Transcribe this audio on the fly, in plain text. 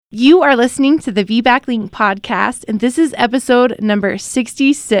You are listening to the VBAC Link podcast, and this is episode number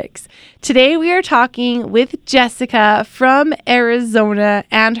 66. Today we are talking with Jessica from Arizona,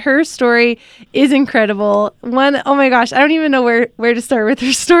 and her story is incredible. Oh my gosh, I don't even know where to start with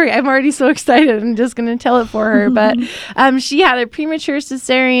her story. I'm already so excited. I'm just going to tell it for her. But she had a premature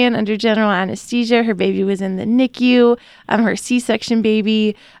cesarean under general anesthesia. Her baby was in the NICU, her C-section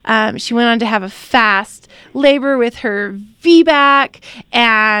baby. She went on to have a fast labor with her VBAC,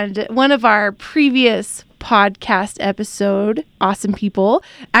 and one of our previous podcast episode, Awesome People,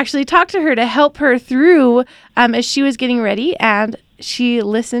 actually talked to her to help her through as she was getting ready, and she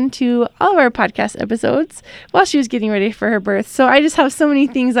listened to all of our podcast episodes while she was getting ready for her birth. So I just have so many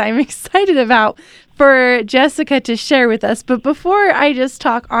things I'm excited about for Jessica to share with us. But before I just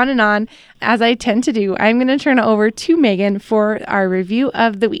talk on and on, as I tend to do, I'm going to turn it over to Megan for our review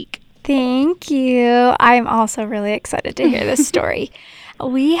of the week. Thank you. I'm also really excited to hear this story.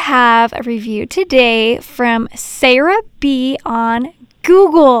 We have a review today from Sarah B. on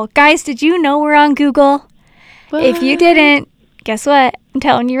Google. Guys, did you know we're on Google? What? If you didn't, guess what? I'm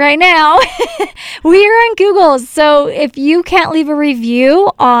telling you right now. We are on Google. So if you can't leave a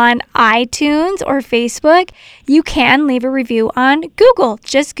review on iTunes or Facebook, you can leave a review on Google.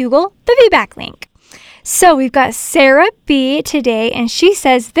 Just Google the VBAC link. So we've got Sarah B. today, and she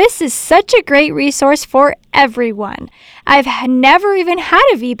says, "This is such a great resource for everyone. I've never even had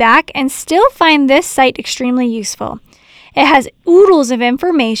a VBAC and still find this site extremely useful. It has oodles of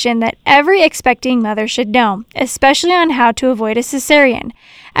information that every expecting mother should know, especially on how to avoid a cesarean.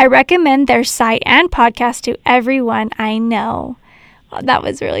 I recommend their site and podcast to everyone I know." That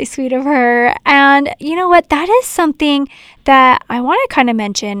was really sweet of her. And you know what? That is something that I want to kind of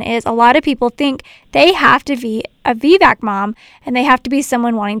mention is a lot of people think they have to be a VBAC mom and they have to be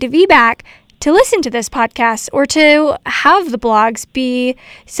someone wanting to VBAC to listen to this podcast or to have the blogs be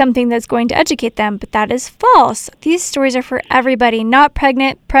something that's going to educate them. But that is false. These stories are for everybody, not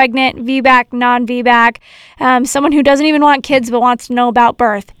pregnant, VBAC, non-VBAC, someone who doesn't even want kids but wants to know about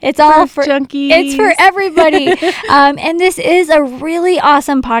birth. It's all for junkies. It's for everybody. And this is a really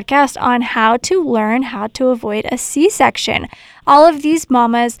awesome podcast on how to learn how to avoid a C-section. All of these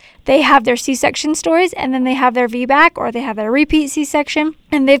mamas, they have their C-section stories, and then they have their VBAC, or they have their repeat C-section,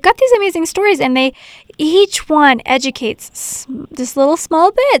 and they've got these amazing stories, and each one educates just little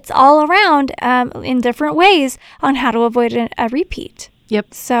small bits all around in different ways on how to avoid a repeat.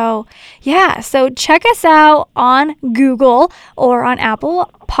 Yep. So, yeah. So check us out on Google or on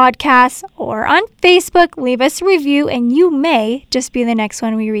Apple Podcasts or on Facebook. Leave us a review, and you may just be the next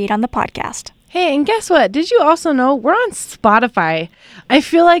one we read on the podcast. Hey, and guess what? Did you also know we're on Spotify? I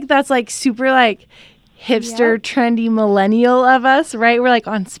feel like that's like super like hipster, trendy millennial of us, right? We're like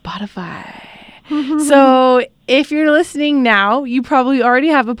on Spotify. So if you're listening now, you probably already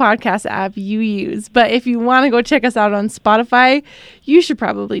have a podcast app you use. But if you want to go check us out on Spotify, you should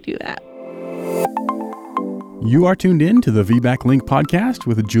probably do that. You are tuned in to the VBAC Link podcast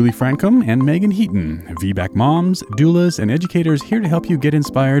with Julie Francom and Megan Heaton, VBAC moms, doulas, and educators here to help you get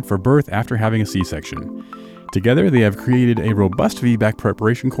inspired for birth after having a C-section. Together, they have created a robust VBAC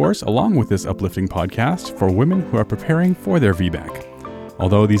preparation course along with this uplifting podcast for women who are preparing for their VBAC.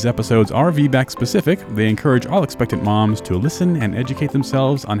 Although these episodes are VBAC specific, they encourage all expectant moms to listen and educate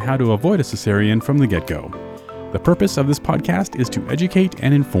themselves on how to avoid a cesarean from the get-go. The purpose of this podcast is to educate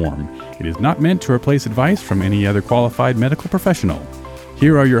and inform. It is not meant to replace advice from any other qualified medical professional.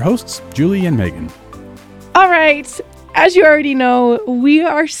 Here are your hosts, Julie and Megan. All right. As you already know, we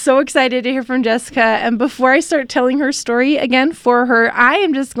are so excited to hear from Jessica. And before I start telling her story again for her, I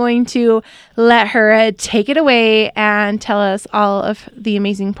am just going to let her take it away and tell us all of the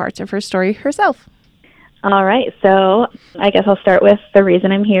amazing parts of her story herself. All right. So I guess I'll start with the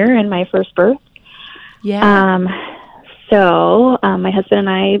reason I'm here and my first birth. Yeah. So my husband and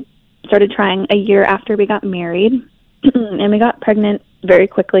I started trying a year after we got married, and we got pregnant very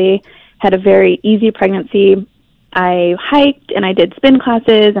quickly, had a very easy pregnancy. I hiked and I did spin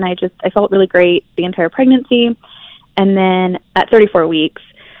classes, and I felt really great the entire pregnancy. And then at 34 weeks,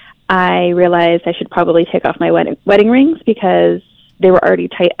 I realized I should probably take off my wedding rings because they were already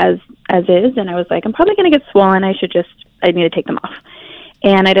tight as is. And I was like, I'm probably going to get swollen. I need to take them off.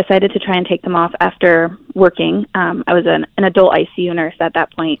 And I decided to try and take them off after working. I was an adult ICU nurse at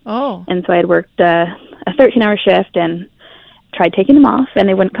that point. Oh. And so I had worked a 13-hour shift and tried taking them off, and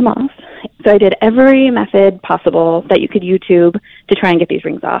they wouldn't come off. So I did every method possible that you could YouTube to try and get these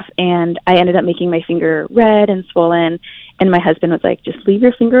rings off. And I ended up making my finger red and swollen. And my husband was like, just leave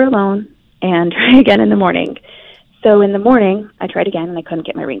your finger alone and try again in the morning. So in the morning, I tried again, and I couldn't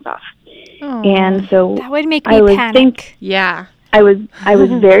get my rings off. Oh, and so that would make me panic. Yeah. I was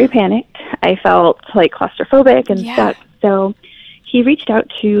very panicked. I felt like claustrophobic and stuck. So he reached out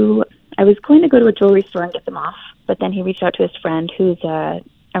to, I was going to go to a jewelry store and get them off, but then he reached out to his friend who's a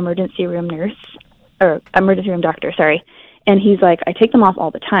emergency room doctor, sorry. And he's like, I take them off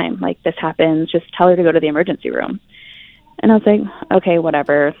all the time. Like, this happens. Just tell her to go to the emergency room. And I was like, okay,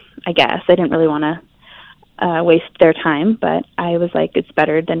 whatever, I guess. I didn't really want to waste their time, but I was like, it's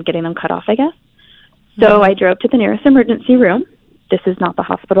better than getting them cut off, I guess. So I drove to the nearest emergency room. This is not the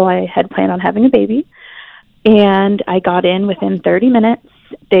hospital I had planned on having a baby. And I got in within 30 minutes.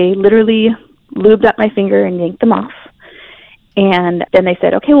 They literally lubed up my finger and yanked them off. And then they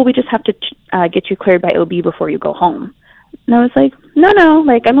said, okay, well, we just have to get you cleared by OB before you go home. And I was like, no,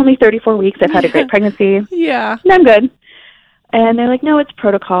 like, I'm only 34 weeks. I've had a great pregnancy. Yeah. And I'm good. And they're like, no, it's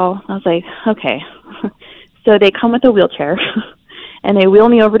protocol. I was like, okay. So they come with a wheelchair. And they wheel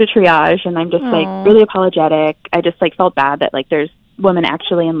me over to triage, and I'm just, like, really apologetic. I just, like, felt bad that, like, there's women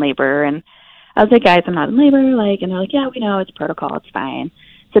actually in labor. And I was like, guys, I'm not in labor. Like, and they're like, yeah, we know, it's protocol. It's fine.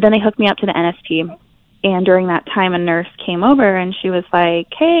 So then they hooked me up to the NSP. And during that time, a nurse came over, and she was like,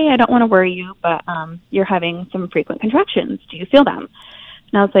 hey, I don't want to worry you, but you're having some frequent contractions. Do you feel them?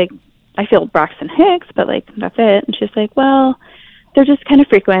 And I was like, I feel Braxton Hicks, but, like, that's it. And she's like, well, they're just kind of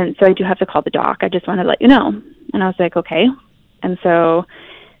frequent, so I do have to call the doc. I just wanted to let you know. And I was like, okay. And so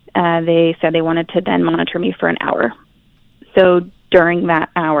they said they wanted to then monitor me for an hour. So during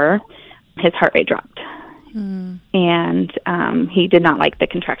that hour, his heart rate dropped. And he did not like the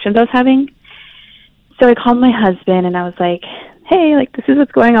contractions I was having. So I called my husband, and I was like, hey, like, this is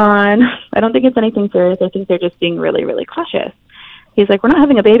what's going on. I don't think it's anything serious. I think they're just being really, really cautious. He's like, we're not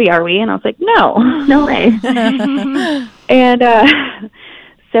having a baby, are we? And I was like, no way. And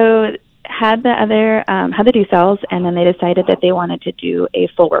so had the D-cells, and then they decided that they wanted to do a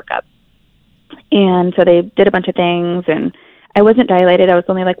full workup. And so they did a bunch of things, and I wasn't dilated. I was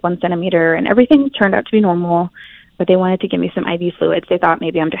only like 1 centimeter, and everything turned out to be normal, but they wanted to give me some IV fluids. They thought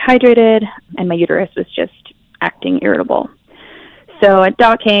maybe I'm dehydrated, and my uterus was just acting irritable. So a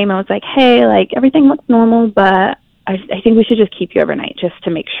doc came and was like, hey, like, everything looks normal, but I think we should just keep you overnight just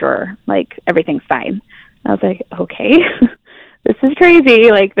to make sure, like, everything's fine. I was like, okay. This is crazy.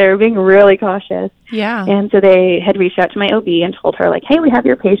 Like, they're being really cautious. Yeah. And so they had reached out to my OB and told her, like, hey, we have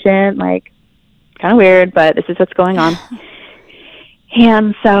your patient. Like, kind of weird, but this is what's going on.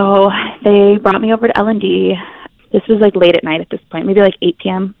 And so they brought me over to L&D. This was, like, late at night at this point, maybe, like, 8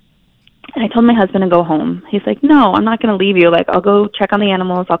 p.m. And I told my husband to go home. He's like, no, I'm not going to leave you. Like, I'll go check on the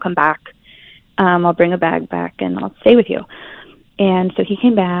animals. I'll come back. I'll bring a bag back, and I'll stay with you. And so he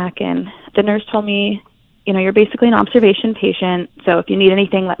came back, and the nurse told me, you know, you're basically an observation patient, so if you need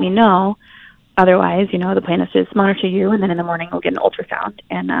anything, let me know. Otherwise, you know, the plan is to just monitor you, and then in the morning we'll get an ultrasound,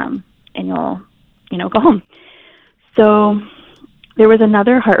 and you'll, you know, go home. So there was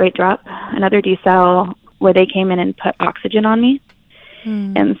another heart rate drop, another decel, where they came in and put oxygen on me,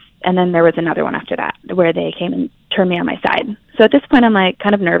 and then there was another one after that, where they came and turned me on my side. So at this point, I'm, like,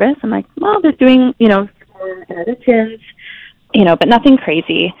 kind of nervous. I'm like, well, they're doing, you know, interventions, you know, but nothing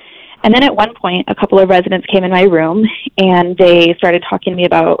crazy. And then at one point, a couple of residents came in my room, and they started talking to me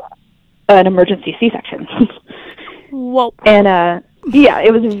about an emergency C-section. Whoa. And, yeah,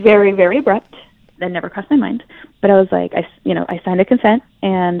 it was very, very abrupt. That never crossed my mind. But I was like, I signed a consent,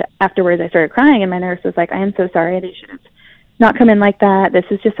 and afterwards I started crying, and my nurse was like, I am so sorry. They should have not come in like that. This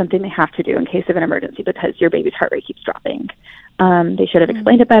is just something they have to do in case of an emergency because your baby's heart rate keeps dropping. They should have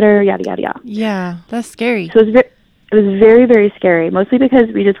explained it better, yada, yada, yada. Yeah, that's scary. So it was very, very scary, mostly because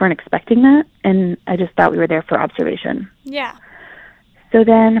we just weren't expecting that, and I just thought we were there for observation. Yeah. So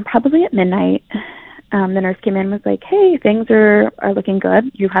then probably at midnight, the nurse came in and was like, hey, things are looking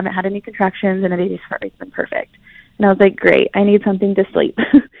good. You haven't had any contractions, and the baby's heart rate's been perfect. And I was like, great, I need something to sleep.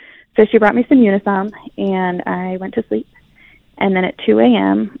 So she brought me some Unisom, and I went to sleep. And then at 2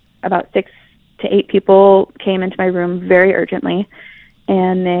 a.m., about 6 to 8 people came into my room very urgently,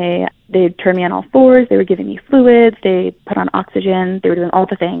 and they turned me on all fours. They were giving me fluids. They put on oxygen. They were doing all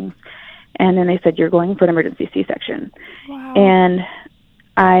the things. And then they said, you're going for an emergency C-section. Wow. And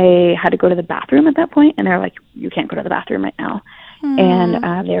I had to go to the bathroom at that point, and they're like, you can't go to the bathroom right now.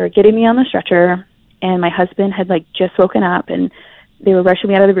 And they were getting me on the stretcher, and my husband had, like, just woken up, and they were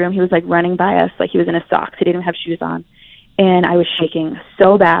rushing me out of the room. He was, like, running by us like he was in his socks. He didn't have shoes on. And I was shaking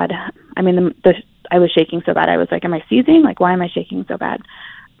so bad. I mean, I was shaking so bad. I was like, am I seizing? Like, why am I shaking so bad?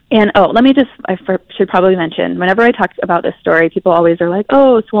 And, I should probably mention, whenever I talk about this story, people always are like,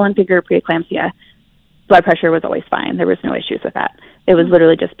 oh, swollen figure, preeclampsia. Blood pressure was always fine. There was no issues with that. It was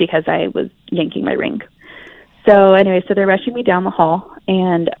literally just because I was yanking my ring. So anyway, so they're rushing me down the hall,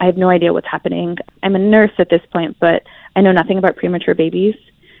 and I have no idea what's happening. I'm a nurse at this point, but I know nothing about premature babies.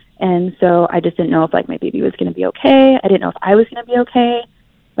 And so I just didn't know if like my baby was going to be okay. I didn't know if I was going to be okay.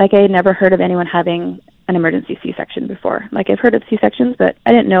 Like I had never heard of anyone having an emergency C-section before. Like I've heard of C-sections, but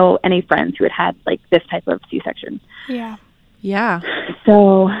I didn't know any friends who had like this type of C-section. Yeah. Yeah.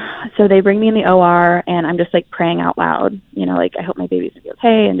 So they bring me in the OR, and I'm just like praying out loud, you know, like I hope my baby's going to be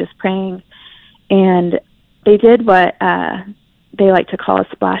okay, and just praying. And they did what they like to call a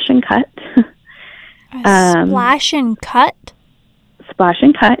splash and cut. Splash and cut? Splash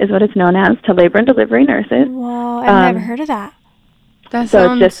and cut is what it's known as to labor and delivery nurses. Whoa, I've never heard of that. That So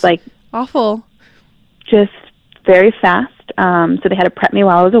sounds it's just like awful. just very fast. So they had to prep me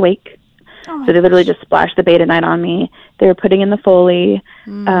while I was awake. Oh So they literally just splashed the Betadine on me. They were putting in the Foley.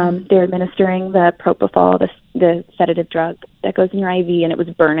 They were administering the propofol, the sedative drug that goes in your IV, and it was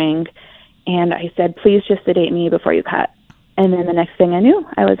burning. And I said, please just sedate me before you cut. And then the next thing I knew,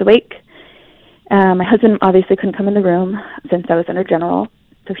 I was awake. My husband obviously couldn't come in the room since I was under general,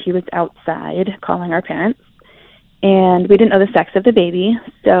 so he was outside calling our parents. And we didn't know the sex of the baby,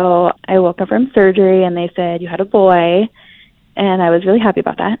 so I woke up from surgery, and they said, you had a boy. And I was really happy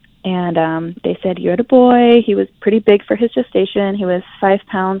about that. And they said, you had a boy. He was pretty big for his gestation. He was 5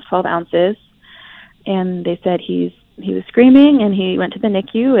 pounds, 12 ounces. And they said he was screaming, and he went to the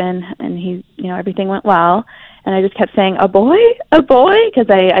NICU, and he, you know, everything went well. And I just kept saying, a boy, because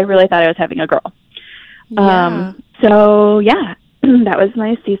I really thought I was having a girl. Yeah. So, yeah, that was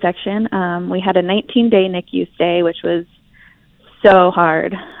my C-section. We had a 19-day NICU stay, which was so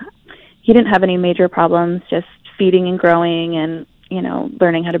hard. He didn't have any major problems, just feeding and growing and, you know,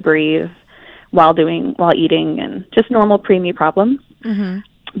 learning how to breathe while eating, and just normal preemie problems.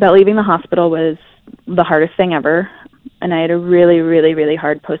 But leaving the hospital was the hardest thing ever. And I had a really, really, really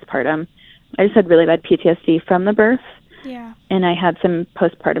hard postpartum. I just had really bad PTSD from the birth. Yeah. And I had some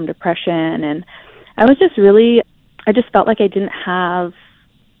postpartum depression, and I just felt like I didn't have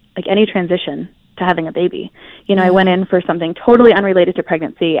like any transition to having a baby. You know, I went in for something totally unrelated to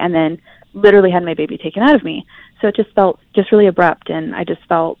pregnancy, and then literally had my baby taken out of me. So it just felt just really abrupt, and I just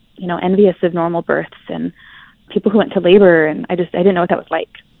felt, you know, envious of normal births and people who went to labor, and I didn't know what that was like.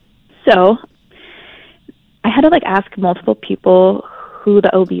 So I had to like ask multiple people who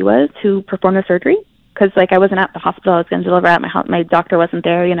the OB was who performed the surgery, because like I wasn't at the hospital I was going to deliver at. My doctor wasn't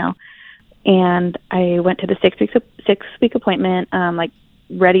there, you know. And I went to the 6-week appointment, like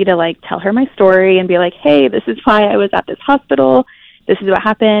ready to like tell her my story and be like, hey, this is why I was at this hospital. This is what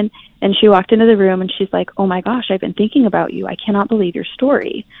happened. And she walked into the room, and she's like, oh my gosh, I've been thinking about you. I cannot believe your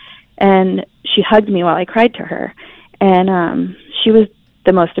story. And she hugged me while I cried to her. And she was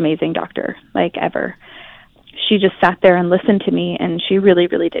the most amazing doctor, like ever. She just sat there and listened to me, and she really,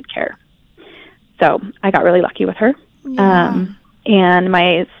 really did care. So I got really lucky with her. Yeah. And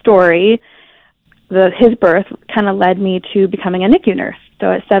my story, his birth kind of led me to becoming a NICU nurse.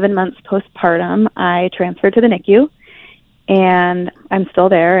 So at 7 months postpartum, I transferred to the NICU, and I'm still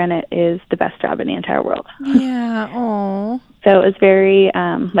there, and it is the best job in the entire world. Yeah. Oh. So it was very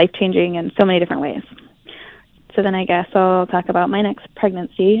life-changing in so many different ways. So then I guess I'll talk about my next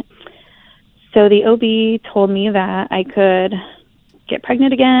pregnancy. So the OB told me that I could get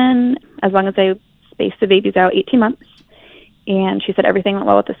pregnant again as long as I spaced the babies out 18 months. And she said everything went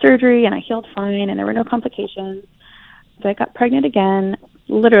well with the surgery, and I healed fine, and there were no complications. So I got pregnant again,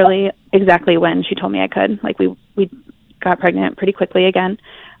 literally exactly when she told me I could. Like we got pregnant pretty quickly again.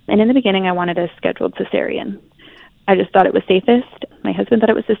 And in the beginning, I wanted a scheduled cesarean. I just thought it was safest. My husband thought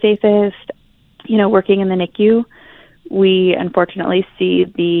it was the safest. You know, working in the NICU, we unfortunately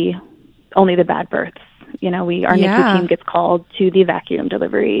see only the bad births. You know, our NICU team gets called to the vacuum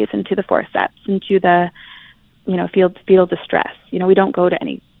deliveries and to the forceps and to the, you know, fetal distress. You know, we don't go to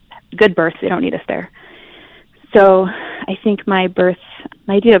any good births. They don't need us there. So I think my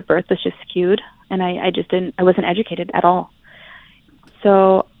idea of birth was just skewed, and I wasn't educated at all.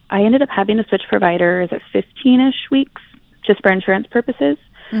 So I ended up having to switch providers at 15-ish weeks just for insurance purposes,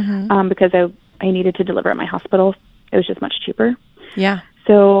 because I needed to deliver at my hospital. It was just much cheaper. Yeah.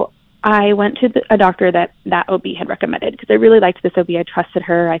 So I went to a doctor that OB had recommended, because I really liked this OB. I trusted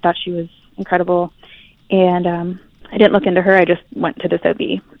her. I thought she was incredible. And I didn't look into her. I just went to this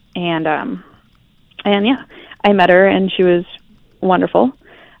OB. And yeah, I met her, and she was wonderful.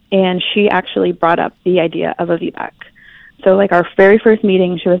 And she actually brought up the idea of a VBAC. So like our very first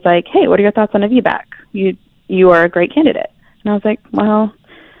meeting, she was like, hey, what are your thoughts on a VBAC? You are a great candidate. And I was like, well,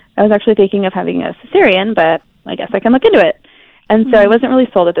 I was actually thinking of having a cesarean, but I guess I can look into it. And so I wasn't really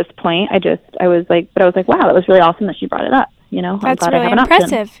sold at this point. I was like, wow, that was really awesome that she brought it up. You know, That's I'm glad really I have an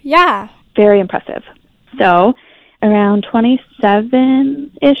impressive. option. Yeah. Very impressive. So around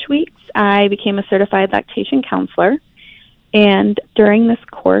 27-ish weeks, I became a certified lactation counselor. And during this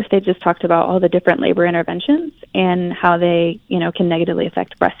course, they just talked about all the different labor interventions and how they, can negatively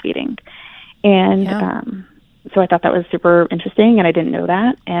affect breastfeeding. And so I thought that was super interesting, and I didn't know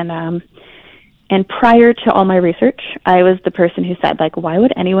that. And prior to all my research, I was the person who said, like, why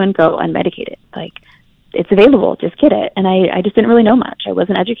would anyone go unmedicated? Like, it's available, just get it. And I just didn't really know much. I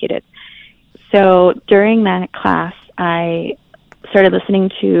wasn't educated. So during that class, I started listening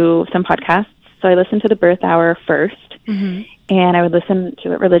to some podcasts. So I listened to the Birth Hour first, and I would listen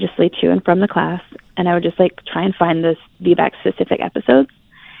to it religiously to and from the class, and I would just try and find this VBAC specific episodes.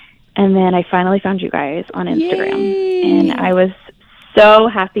 And then I finally found you guys on Instagram. Yay! And I was so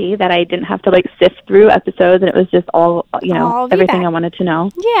happy that I didn't have to sift through episodes, and it was just all everything I wanted to know.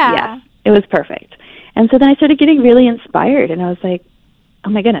 Yeah. Yes, it was perfect. And so then I started getting really inspired, and I was like, oh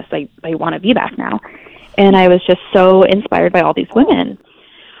my goodness, I want to be back now. And I was just so inspired by all these women.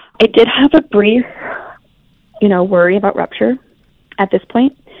 I did have a brief, worry about rupture at this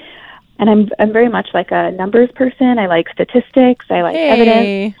point. And I'm very much like a numbers person. I like statistics. I like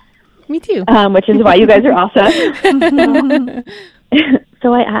evidence. Me too. Which is why you guys are awesome.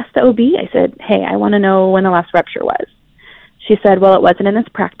 So I asked the OB, I said, hey, I want to know when the last rupture was. She said, well, it wasn't in this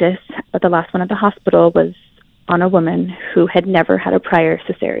practice, but the last one at the hospital was on a woman who had never had a prior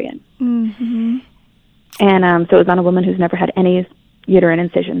cesarean. Mm-hmm. And so it was on a woman who's never had any uterine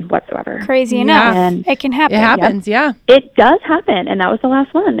incision whatsoever. Crazy enough. And it can happen. It happens, yeah. It does happen, and that was the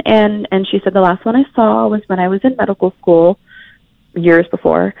last one. And she said the last one I saw was when I was in medical school years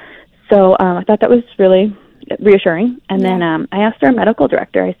before. So I thought that was really reassuring. And then I asked our medical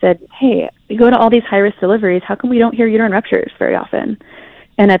director, I said, hey, we go to all these high-risk deliveries. How come we don't hear uterine ruptures very often?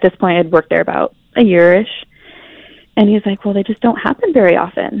 And at this point, I'd worked there about a year-ish. And he's like, well, they just don't happen very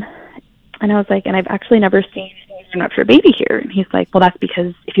often. And I was like, and I've actually never seen a uterine rupture baby here. And he's like, well, that's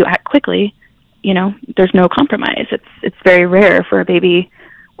because if you act quickly, there's no compromise. It's very rare for a baby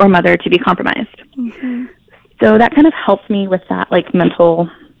or mother to be compromised. Mm-hmm. So that kind of helped me with that, mental,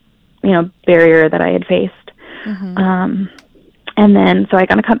 barrier that I had faced. Mm-hmm. And then, so I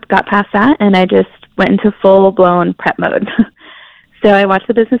kind of got past that, and I just went into full-blown prep mode. So I watched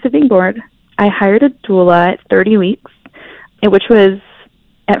The Business of Being Bored. I hired a doula at 30 weeks, which was,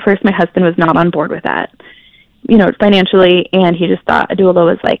 at first, my husband was not on board with that, financially, and he just thought a doula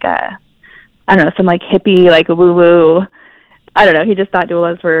was some hippie, woo-woo. I don't know. He just thought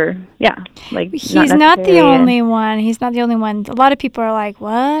doulas were, He's not the only one. He's not the only one. A lot of people are like,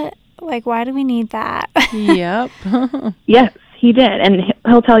 what? Why do we need that? Yep. Yes, he did. And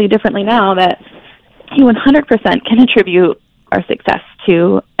he'll tell you differently now that he 100% can attribute our success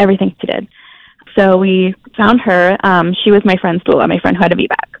to everything she did. So we found her. She was my friend's doula, my friend who had a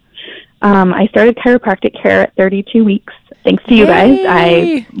VBAC. I started chiropractic care at 32 weeks. Thanks to you guys.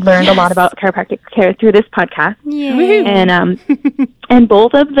 I learned a lot about chiropractic care through this podcast. Yay. And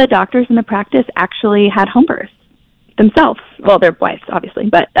both of the doctors in the practice actually had home births themselves. Well, their wives, obviously,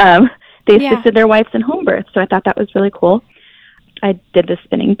 but they assisted their wives in home births. So I thought that was really cool. I did the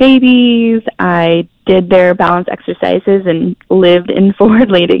spinning babies. I did their balance exercises and lived in forward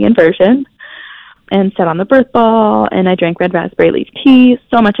leaning inversion and sat on the birth ball, and I drank red raspberry leaf tea,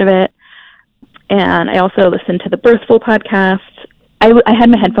 so much of it. And I also listened to the Birthful podcast. I had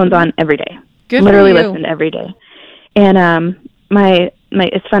my headphones on every day. Good Literally for you. listened every day. And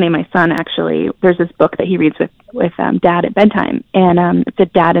it's funny, my son actually, there's this book that he reads with Dad at bedtime, and it's a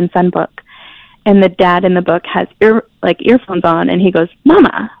dad and son book. And the dad in the book has earphones on, and he goes,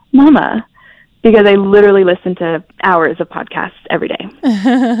 Mama, because I literally listen to hours of podcasts every day.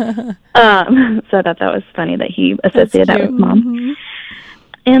 So I thought that was funny that he associated that with Mom. Mm-hmm.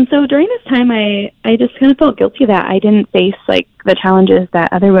 And so during this time, I just kind of felt guilty that I didn't face the challenges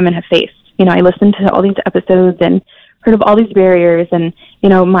that other women have faced. I listened to all these episodes and heard of all these barriers, and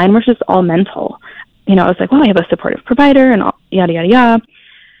mine was just all mental. I was like, well, I have a supportive provider and all, yada yada yada.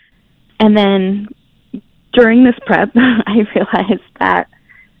 And then during this prep, I realized that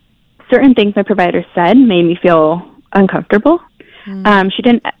certain things my provider said made me feel uncomfortable. Mm. She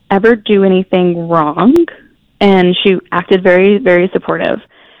didn't ever do anything wrong, and she acted very, very supportive.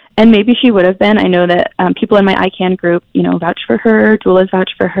 And maybe she would have been. I know that people in my ICANN group, vouch for her, doulas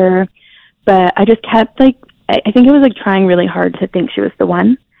vouch for her. But I just kept, I think it was trying really hard to think she was the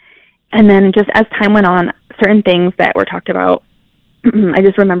one. And then just as time went on, certain things that were talked about, I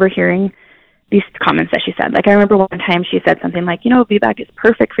just remember hearing these comments that she said. I remember one time she said something like, VBAC is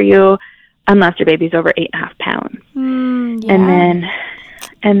perfect for you unless your baby's over 8.5 pounds. Yeah.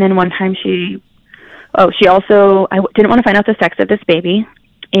 And then one time she also, I didn't want to find out the sex of this baby,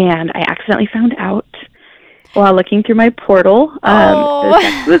 and I accidentally found out while looking through my portal. The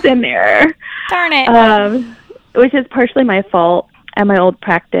sex was in there. Darn it. which is partially my fault. At my old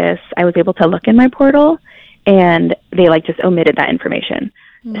practice, I was able to look in my portal, and they like just omitted that information.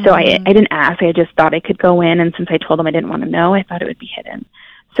 So I didn't ask. I just thought I could go in, and since I told them I didn't want to know, I thought it would be hidden.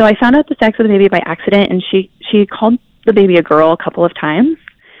 So I found out the sex of the baby by accident, and she called the baby a girl a couple of times,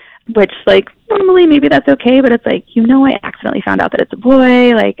 which, like, normally maybe that's okay, but it's like, I accidentally found out that it's a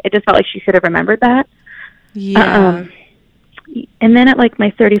boy. Like, I just felt like she should have remembered that. Yeah. And then at, like,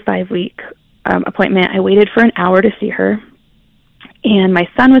 my 35-week appointment, I waited for an hour to see her, and my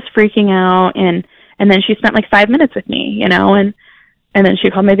son was freaking out, and then she spent, like, 5 minutes with me, and then she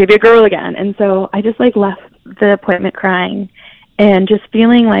called my baby a girl again. And so I just, like, left the appointment crying and just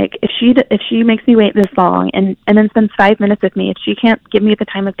feeling like if she makes me wait this long and then spends 5 minutes with me, if she can't give me the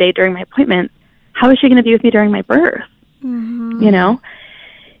time of day during my appointment, how is she going to be with me during my birth? Mm-hmm.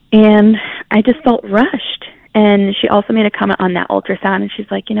 And I just felt rushed. And she also made a comment on that ultrasound, and she's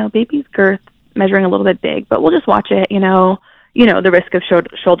like, baby's girth measuring a little bit big, but we'll just watch it, the risk of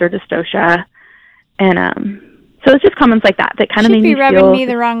shoulder dystocia. And so it's just comments like that kind of made me feel... She'd be rubbing me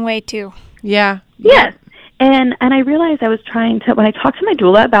the wrong way, too. Yeah. Yes. And I realized I was trying to, when I talked to my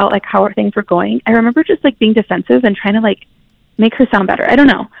doula about, like, how things were going, I remember just, like, being defensive and trying to, like, make her sound better. I don't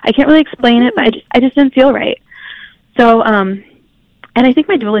know. I can't really explain it, but I just didn't feel right. So, and I think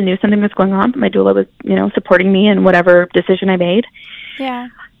my doula knew something was going on, but my doula was, supporting me in whatever decision I made. Yeah.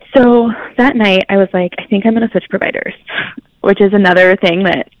 So that night I was like, I think I'm going to switch providers, which is another thing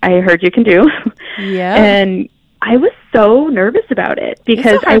that I heard you can do. Yeah. And I was so nervous about it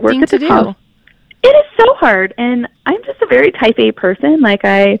because I work at the top. It is so hard, and I'm just a very type A person. Like,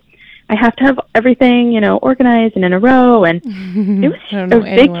 I have to have everything, organized and in a row, and it was a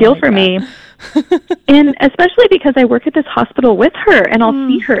big deal for me. And especially because I work at this hospital with her, and I'll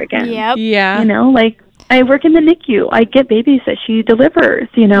see her again. Yep. Yeah. Like, I work in the NICU. I get babies that she delivers,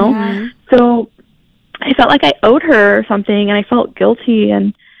 Yeah. So I felt like I owed her something, and I felt guilty.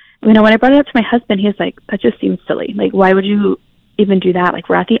 And, when I brought it up to my husband, he was like, that just seems silly. Like, why would you even do that? Like,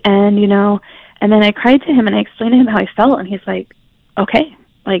 we're at the end, And then I cried to him, and I explained to him how I felt, and he's like, okay,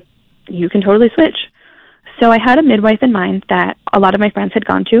 like, you can totally switch. So I had a midwife in mind that a lot of my friends had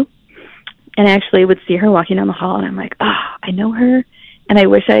gone to, and I actually would see her walking down the hall, and I'm like, I know her, and I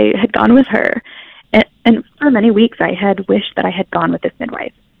wish I had gone with her. And for many weeks, I had wished that I had gone with this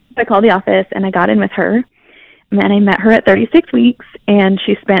midwife. So I called the office, and I got in with her, and I met her at 36 weeks, and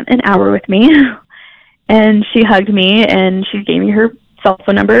she spent an hour with me, and she hugged me, and she gave me her cell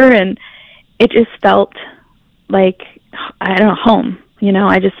phone number, and it just felt like, I don't know, home.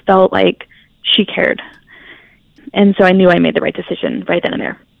 I just felt like she cared. And so I knew I made the right decision right then and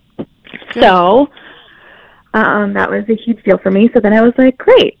there. Good. So that was a huge deal for me. So then I was like,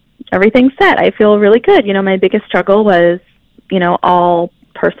 great, everything's set. I feel really good. My biggest struggle was, all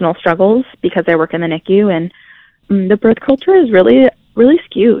personal struggles because I work in the NICU, and the birth culture is really, really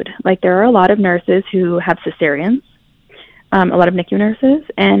skewed. Like, there are a lot of nurses who have cesareans. A lot of NICU nurses,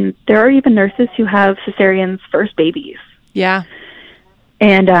 and there are even nurses who have cesareans first babies. Yeah.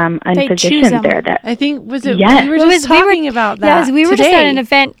 And physicians there that I think we were just talking about that. Yeah, we were just at an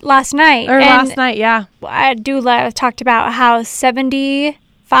event last night. Last night, yeah. Doula talked about how 75,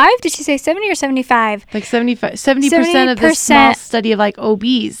 did she say 70 or 75? Like 70% of this small study of, like,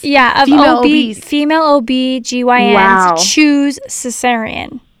 OBs. Yeah, of female OB GYNs choose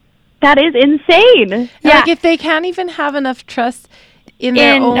cesarean. That is insane. Yeah. Like, if they can't even have enough trust in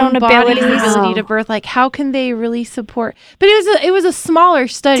their own body's ability to birth, like, how can they really support? But it was a smaller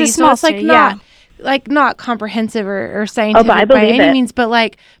study, so it's like not comprehensive or scientific by any means. But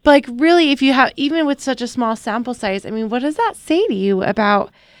like really, if you have, even with such a small sample size, I mean, what does that say to you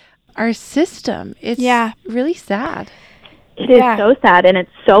about our system? It's really sad. It is so sad, and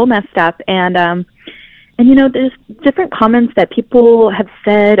it's so messed up, and there's different comments that people have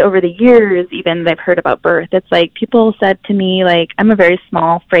said over the years, even that I've heard about birth. It's like, people said to me, like, I'm a very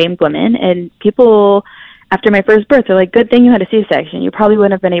small framed woman, and people after my first birth are like, good thing you had a C-section. You probably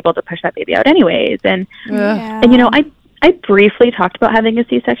wouldn't have been able to push that baby out anyways. And I briefly talked about having a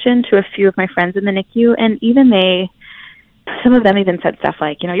C-section to a few of my friends in the NICU, and even some of them even said stuff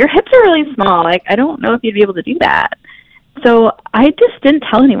like, your hips are really small. Like, I don't know if you'd be able to do that. So I just didn't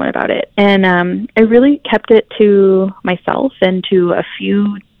tell anyone about it. And I really kept it to myself and to a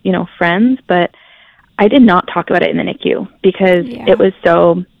few, friends. But I did not talk about it in the NICU because it was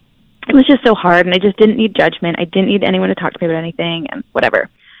just so hard. And I just didn't need judgment. I didn't need anyone to talk to me about anything and whatever.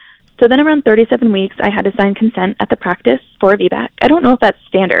 So then around 37 weeks, I had to sign consent at the practice for a VBAC. I don't know if that's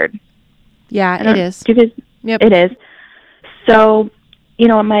standard. Yeah, it is. Yep. It is. So,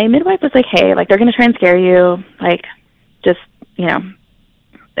 my midwife was like, hey, like, they're going to try and scare you. Like, just,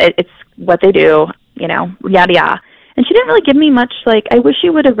 it's what they do. yada yada. And she didn't really give me much, like, I wish she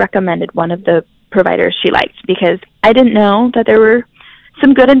would have recommended one of the providers she liked, because I didn't know that there were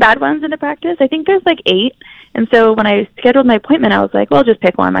some good and bad ones in the practice. I think there's like 8. And so when I scheduled my appointment, I was like, well, just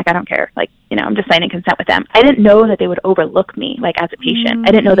pick one. Like, I don't care. Like, I'm just signing consent with them. I didn't know that they would overlook me, like, as a patient.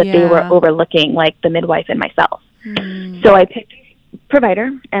 I didn't know that they were overlooking, like, the midwife and myself. So I picked a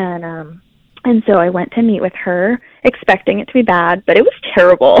provider, and so I went to meet with her, expecting it to be bad, but it was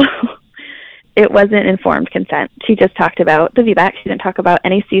terrible. It wasn't informed consent. She just talked about the VBAC. She didn't talk about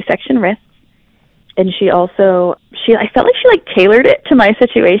any C-section risks. And she also, I felt like she, like, tailored it to my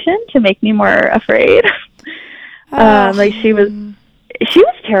situation to make me more afraid. Like, she was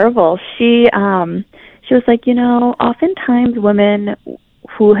terrible. She was like, oftentimes women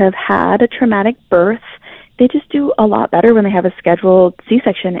who have had a traumatic birth, they just do a lot better when they have a scheduled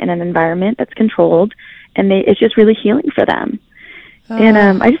C-section in an environment that's controlled, and it's just really healing for them. And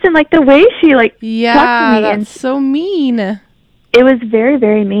I just didn't like the way she, like, talked to me. That's so mean. It was very,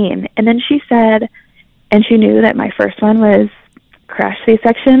 very mean. And then she said, and she knew that my first one was crash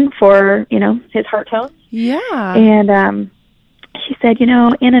C-section for, his heart tone. Yeah. And she said,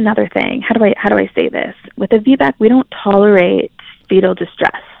 and another thing, how do I say this? With a VBAC, we don't tolerate fetal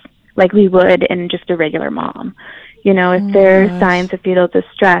distress like we would in just a regular mom. If there's signs of fetal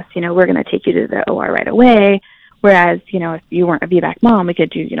distress, we're going to take you to the OR right away. Whereas, if you weren't a VBAC mom, we could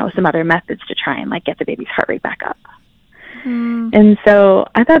do, some other methods to try and, like, get the baby's heart rate back up. And so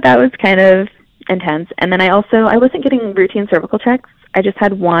I thought that was kind of intense. And then I wasn't getting routine cervical checks. I just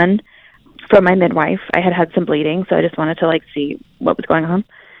had one from my midwife. I had some bleeding, so I just wanted to, like, see what was going on.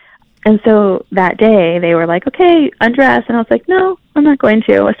 And so that day they were like, okay, undress. And I was like, no, I'm not going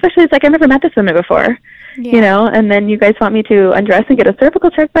to. Especially, it's like, I've never met this woman before, and then you guys want me to undress and get a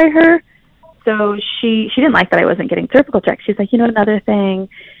cervical check by her. So she didn't like that I wasn't getting cervical checks. She's like, another thing,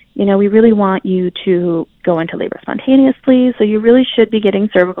 we really want you to go into labor spontaneously, so you really should be getting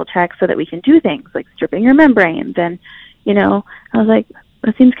cervical checks so that we can do things like stripping your membranes. And, I was like,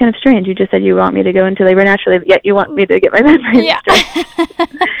 that seems kind of strange. You just said you want me to go into labor naturally, yet you want me to get my membranes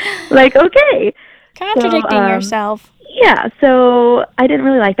stripped. Like, okay. Contradicting yourself. Yeah, so I didn't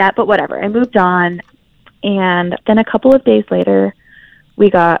really like that, but whatever. I moved on, and then a couple of days later, we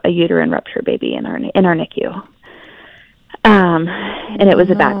got a uterine rupture baby in our NICU. And it was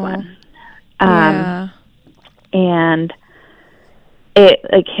a bad one. And it,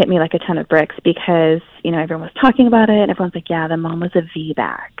 like, hit me like a ton of bricks because, everyone was talking about it, and everyone's like, yeah, the mom was a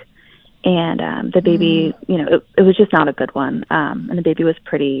VBAC. And the baby, it was just not a good one. And the baby was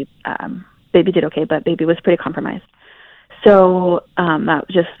baby did okay, but baby was pretty compromised. So that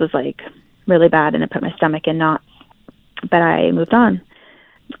just was, like, really bad, and it put my stomach in knots. But I moved on.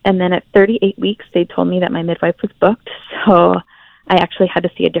 And then at 38 weeks, they told me that my midwife was booked. So I actually had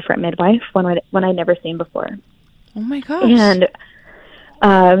to see a different midwife, one I'd never seen before. Oh, my gosh.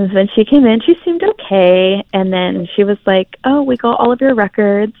 And then she came in. She seemed okay. And then she was like, oh, we got all of your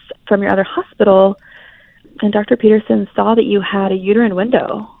records from your other hospital. And Dr. Peterson saw that you had a uterine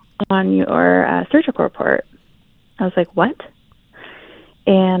window on your surgical report. I was like, what?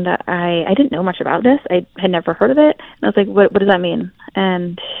 And I didn't know much about this. I had never heard of it. And I was like, what does that mean?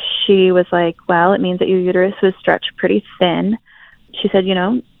 And she was like, well, it means that your uterus was stretched pretty thin. She said,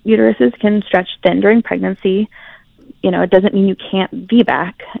 uteruses can stretch thin during pregnancy. It doesn't mean you can't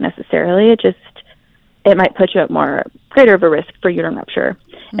VBAC necessarily. It might put you at greater of a risk for uterine rupture.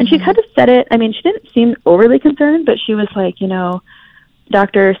 And she kind of said it. I mean, she didn't seem overly concerned, but she was like,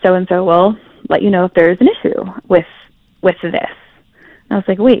 Dr. So-and-so will let you know if there's an issue with this. I was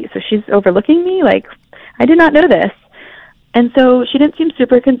like, wait, so she's overlooking me? Like, I did not know this. And so she didn't seem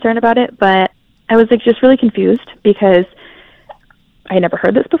super concerned about it, but I was, like, just really confused because I had never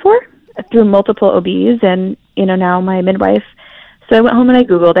heard this before through multiple OBs and, now my midwife. So I went home and I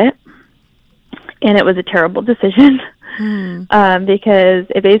Googled it, and it was a terrible decision because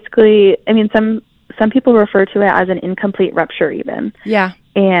it basically, I mean, some people refer to it as an incomplete rupture even. Yeah.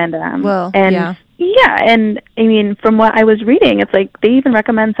 And, yeah. Yeah, and I mean, from what I was reading, it's like they even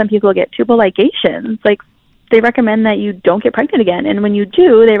recommend some people get tubal ligations. Like, they recommend that you don't get pregnant again, and when you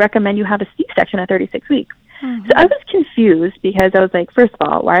do, they recommend you have a C-section at 36 weeks. So I was confused because I was like, first of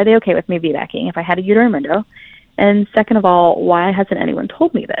all, why are they okay with me VBACing if I had a uterine window? And second of all, why hasn't anyone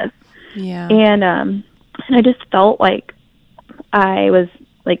told me this? Yeah. And I just felt like I was,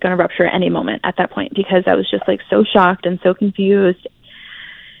 like, going to rupture at any moment at that point because I was just, like, so shocked and so confused.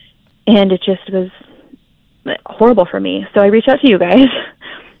 And it just was horrible for me. So I reached out to you guys,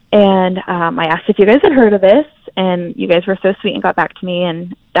 and I asked if you guys had heard of this, and you guys were so sweet and got back to me,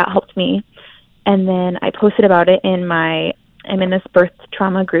 and that helped me. And then I posted about it I'm in this birth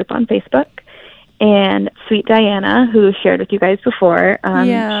trauma group on Facebook, And sweet Diana, who shared with you guys before,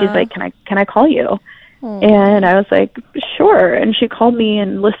 she's like, can I call you? Aww. And I was like, sure. And she called me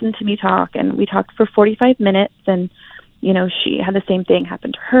and listened to me talk, and we talked for 45 minutes. And, you know, she had the same thing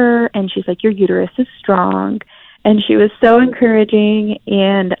happen to her, and she's like, your uterus is strong. And she was so encouraging.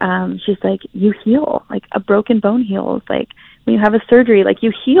 And she's like, you heal. Like, a broken bone heals. Like, when you have a surgery, like,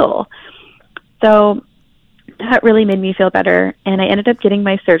 you heal. So that really made me feel better. And I ended up getting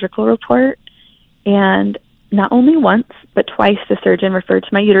my surgical report. And not only once, but twice the surgeon referred to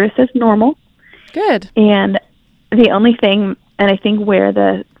my uterus as normal. Good. And the only thing, and I think where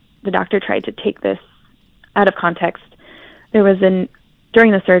the doctor tried to take this out of context, during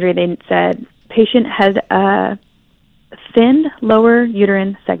the surgery, they said, patient has a thin lower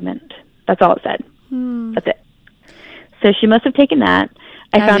uterine segment. That's all it said. That's it. So she must have taken that.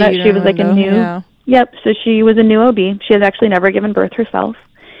 I found out she was like a new, yep, so she was a new OB. She had actually never given birth herself.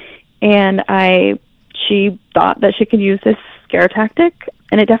 And she thought that she could use this scare tactic,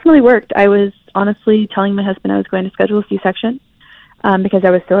 and it definitely worked. I was honestly telling my husband I was going to schedule a C-section because I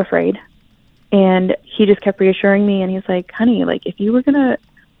was so afraid. And he just kept reassuring me, and he's like, honey, like, if your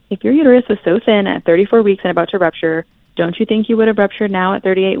uterus was so thin at 34 weeks and about to rupture, don't you think you would have ruptured now at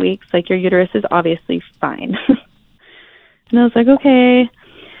 38 weeks? Like, your uterus is obviously fine. And I was like, okay.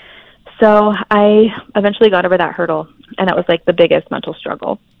 So I eventually got over that hurdle, and that was like the biggest mental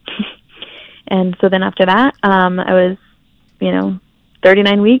struggle. And so then after that, I was,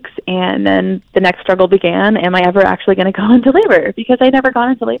 39 weeks, and then the next struggle began. Am I ever actually going to go into labor? Because I never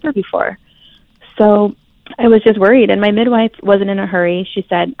gone into labor before. So I was just worried, and my midwife wasn't in a hurry. She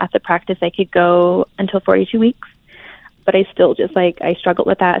said at the practice I could go until 42 weeks, but I still I struggled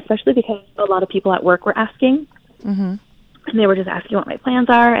with that, especially because a lot of people at work were asking. Mm-hmm. And they were just asking what my plans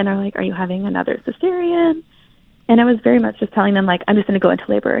are, and they're like, are you having another cesarean? And I was very much just telling them, like, I'm just going to go into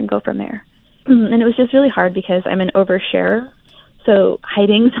labor and go from there. And it was just really hard because I'm an oversharer, so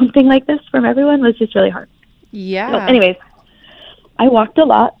hiding something like this from everyone was just really hard. Yeah. So anyways, I walked a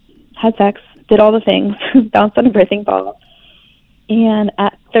lot, had sex, did all the things, bounced on a birthing ball, and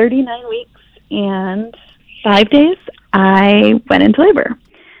at 39 weeks and 5 days, I went into labor.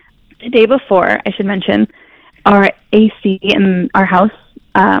 The day before, I should mention, our AC in our house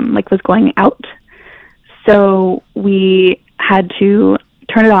was going out, so we had to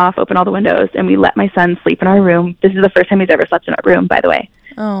turn it off, open all the windows, and we let my son sleep in our room. This is the first time he's ever slept in our room, by the way,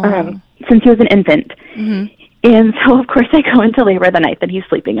 since he was an infant. Mm-hmm. And so, of course, I go into labor the night that he's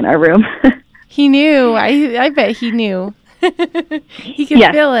sleeping in our room. He knew. I bet he knew. He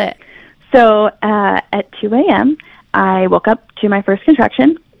could feel it. So at 2 a.m., I woke up to my first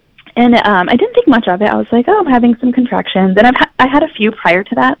contraction. And I didn't think much of it. I was like, I'm having some contractions. And I had a few prior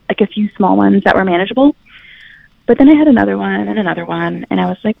to that, like a few small ones that were manageable. But then I had another one and another one. And I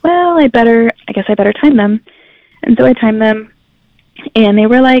was like, well, I guess I better time them. And so I timed them. And they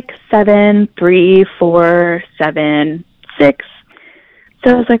were like 7, 3, 4, 7, 6.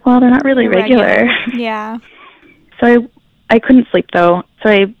 So I was like, well, they're not really regular. Yeah. So I couldn't sleep, though. So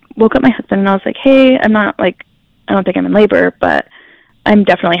I woke up my husband, and I was like, hey, I don't think I'm in labor, but I'm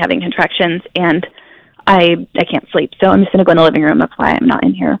definitely having contractions, and I can't sleep, so I'm just going to go in the living room. That's why I'm not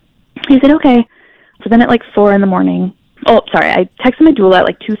in here. He said, okay. So then at 4 in the morning, I texted my doula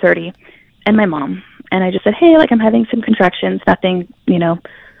at 2:30 and my mom, and I just said, hey, I'm having some contractions, nothing,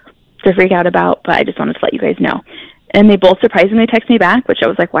 to freak out about, but I just wanted to let you guys know. And they both surprisingly texted me back, which I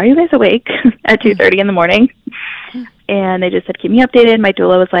was like, why are you guys awake at 2:30 in the morning? And they just said, keep me updated. My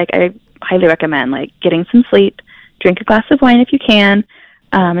doula was like, I highly recommend, getting some sleep, drink a glass of wine if you can,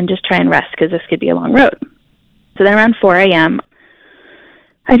 and just try and rest because this could be a long road. So then around 4 a.m.,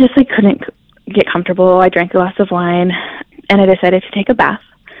 I just couldn't get comfortable. I drank a glass of wine, and I decided to take a bath.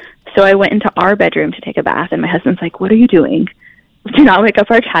 So I went into our bedroom to take a bath, and my husband's like, what are you doing? Do not wake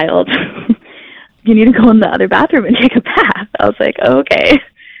up our child. You need to go in the other bathroom and take a bath. I was like, okay.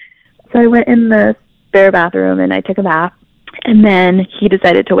 So I went in the spare bathroom, and I took a bath, and then he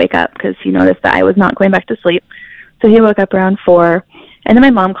decided to wake up because he noticed that I was not going back to sleep. So he woke up around 4, and then my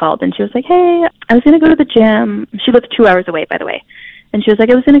mom called, and she was like, hey, I was going to go to the gym. She lived 2 hours away, by the way. And she was like,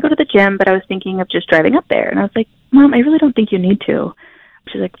 I was going to go to the gym, but I was thinking of just driving up there. And I was like, Mom, I really don't think you need to.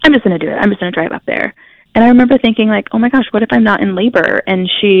 She's like, I'm just going to do it. I'm just going to drive up there. And I remember thinking, oh my gosh, what if I'm not in labor and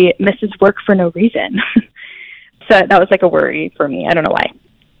she misses work for no reason? So that was a worry for me. I don't know why.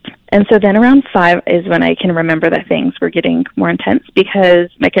 And so then around 5 is when I can remember that things were getting more intense because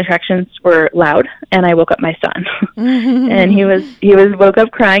my contractions were loud, and I woke up my son. And he woke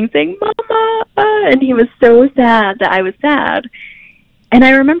up crying, saying, Mama, and he was so sad that I was sad. And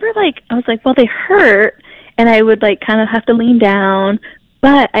I remember I was like, well, they hurt, and I would kind of have to lean down,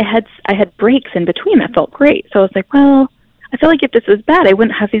 But I had breaks in between that felt great. So I was like, well, I feel like if this was bad, I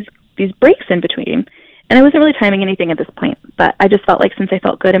wouldn't have these breaks in between. And I wasn't really timing anything at this point, but I just felt like since I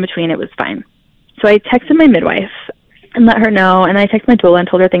felt good in between, it was fine. So I texted my midwife and let her know, and I texted my doula and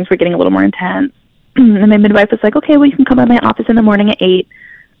told her things were getting a little more intense. And my midwife was like, okay, well, you can come by my office in the morning at 8.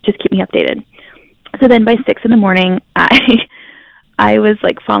 Just keep me updated. So then by 6 in the morning, I was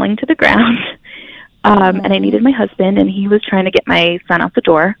like falling to the ground, and I needed my husband, and he was trying to get my son out the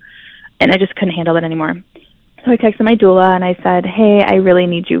door, and I just couldn't handle it anymore. So I texted my doula, and I said, hey, I really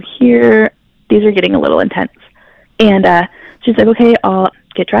need you here. These are getting a little intense. And she's like, okay, I'll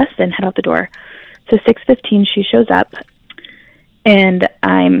get dressed and head out the door. So 6:15, she shows up, and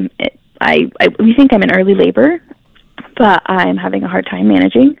we think I'm in early labor, but I'm having a hard time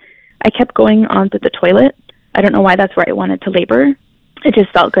managing. I kept going onto the toilet. I don't know why that's where I wanted to labor. It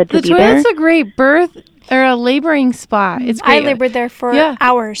just felt good to be there. The toilet's a great birth or a laboring spot. It's great. I labored there for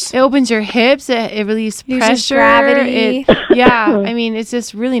hours. It opens your hips. It relieves pressure. Gravity. I mean, it's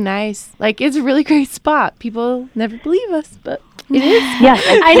just really nice. Like, it's a really great spot. People never believe us, but it is. Yes,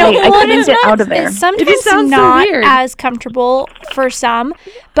 I know. I couldn't get out of there. It's sometimes not as comfortable for some,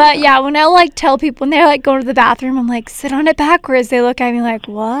 but yeah, when I like tell people when they're like going to the bathroom, I'm like, sit on it backwards. They look at me like,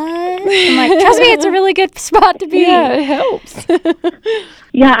 what? I'm like, trust me, it's a really good spot to be. Yeah, it helps.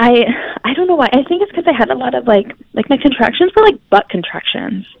 Yeah, I don't know why. I think it's because I had a lot of like my contractions were like butt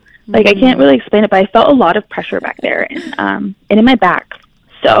contractions. Like I can't really explain it, but I felt a lot of pressure back there and in my back.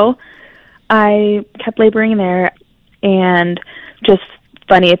 So I kept laboring there, and just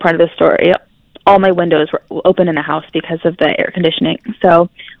funny part of the story, all my windows were open in the house because of the air conditioning. So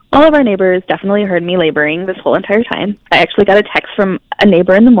all of our neighbors definitely heard me laboring this whole entire time. I actually got a text from a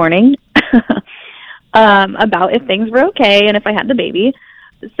neighbor in the morning about if things were okay and if I had the baby.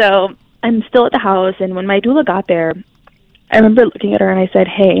 So I'm still at the house, and when my doula got there, I remember looking at her and I said,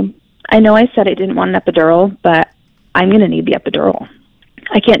 hey, I know I said I didn't want an epidural, but I'm going to need the epidural.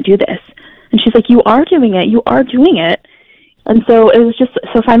 I can't do this. And she's like, you are doing it. You are doing it. And so it was just,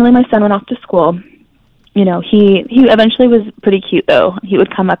 so finally my son went off to school. You know, he eventually was pretty cute, though. He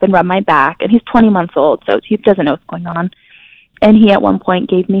would come up and rub my back, and he's 20 months old, so he doesn't know what's going on. And he at one point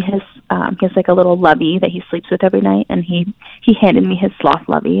gave me his like a little lovey that he sleeps with every night, and he handed me his sloth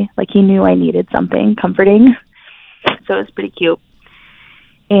lovey. Like he knew I needed something comforting. So it was pretty cute.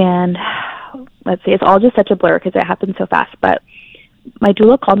 And let's see, it's all just such a blur because it happened so fast. But my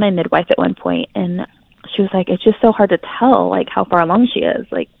doula called my midwife at one point, and she was like, it's just so hard to tell, like, how far along she is,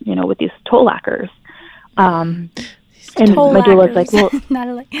 like, you know, with these toe lackers. And my doula was like, well,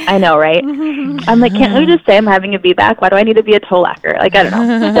 I know, right? I'm like, can't we just say I'm having a VBAC? Why do I need to be a toe lacker? Like, I don't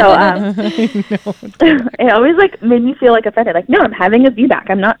know. So it always, like, made me feel, like, offended. Like, no, I'm having a VBAC.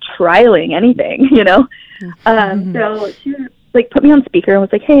 I'm not trialing anything, you know? So she, like, put me on speaker and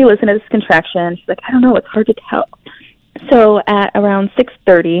was like, hey, listen to this contraction. She's like, I don't know. It's hard to tell. So at around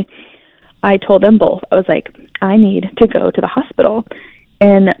 6:30, I told them both. I was like, I need to go to the hospital.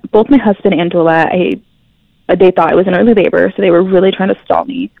 And both my husband and doula, they thought I was in early labor, so they were really trying to stall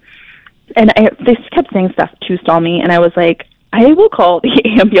me. And they kept saying stuff to stall me, and I was like, I will call the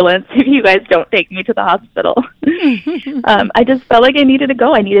ambulance if you guys don't take me to the hospital. I just felt like I needed to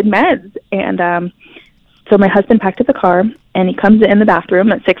go. I needed meds. And so my husband packed up the car, and he comes in the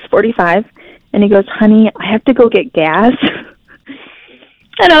bathroom at 6:45, and he goes, honey, I have to go get gas.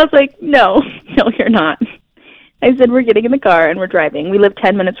 And I was like, no, you're not. I said, we're getting in the car and we're driving. We live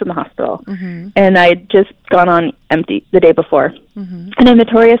 10 minutes from the hospital. And I had just gone on empty the day before. And I'm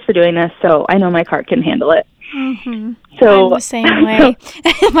notorious for doing this, so I know my car can handle it. So I'm the same way.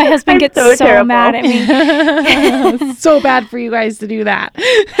 My husband gets so mad at me. So bad for you guys to do that.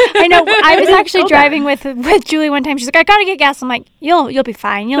 I know. I was actually driving with Julie one time. She's like, I gotta get gas. I'm like, you'll be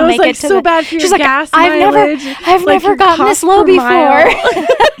fine. You'll make it to so bad for your She's like, gas mileage. I've never gotten this low before.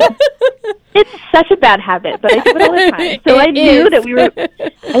 It's such a bad habit, but I do it all the time. So I knew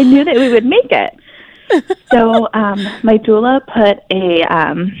that we would make it. So my doula put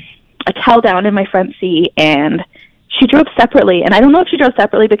a towel down in my front seat, and she drove separately. And I don't know if she drove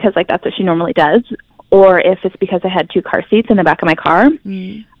separately because, like, that's what she normally does, or if it's because I had 2 car seats in the back of my car,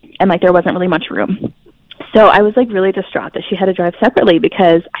 and, like, there wasn't really much room. So I was, like, really distraught that she had to drive separately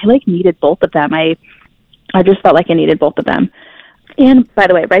because I, like, needed both of them. I just felt like I needed both of them. And, by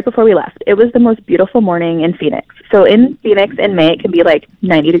the way, right before we left, it was the most beautiful morning in Phoenix. So in Phoenix in May, it can be like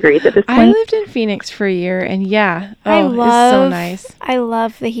 90 degrees at this point. I lived in Phoenix for a year, and it's so nice. I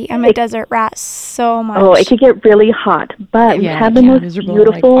love the heat. I'm a desert rat so much. Oh, it could get really hot, but we had the most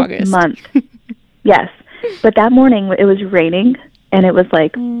beautiful month. Yes. But that morning, it was raining, and it was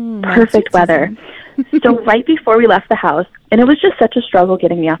like perfect weather. So right before we left the house, and it was just such a struggle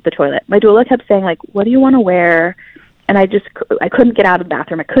getting me off the toilet. My doula kept saying, like, what do you want to wear? And I couldn't get out of the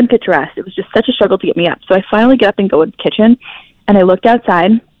bathroom. I couldn't get dressed. It was just such a struggle to get me up. So I finally get up and go in the kitchen, and I looked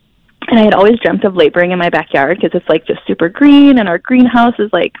outside, and I had always dreamt of laboring in my backyard because it's, like, just super green, and our greenhouse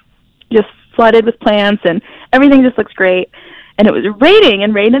is, like, just flooded with plants, and everything just looks great. And it was raining,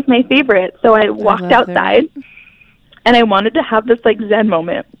 and rain is my favorite. So I walked outside, and I wanted to have this, like, Zen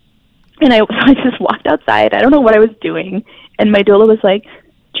moment. And I just walked outside. I don't know what I was doing. And my doula was like,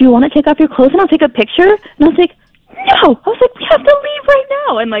 do you want to take off your clothes and I'll take a picture? And I was like, no. I was like, we have to leave right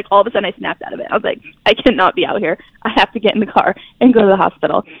now. And, like, all of a sudden I snapped out of it. I was like, I cannot be out here. I have to get in the car and go to the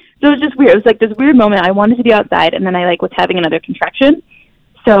hospital. So it was just weird. It was, like, this weird moment. I wanted to be outside, and then I, like, was having another contraction.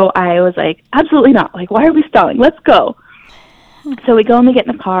 So I was like, absolutely not. Like, why are we stalling? Let's go. So we go and we get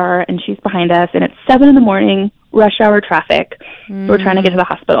in the car, and she's behind us, and it's 7 a.m, rush hour traffic. So we're trying to get to the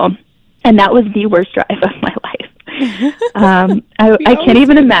hospital. And that was the worst drive of my life. I can't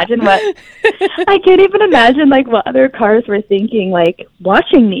even imagine like, what other cars were thinking, like,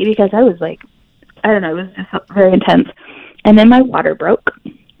 watching me, because I was like, I don't know, it was just very intense. And then my water broke.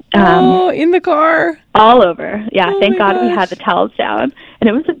 In the car. All over. Yeah, thank God we had the towels down. And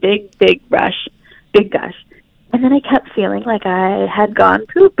it was a big, big rush, big gush. And then I kept feeling like I had gone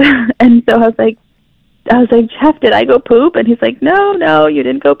poop. And so I was like, Jeff, did I go poop? And he's like, no, you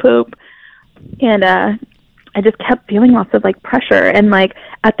didn't go poop. And I just kept feeling lots of, like, pressure. And, like,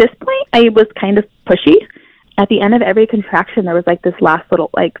 at this point, I was kind of pushy. At the end of every contraction, there was, like, this last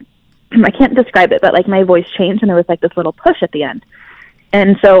little, like, I can't describe it, but, like, my voice changed, and there was, like, this little push at the end.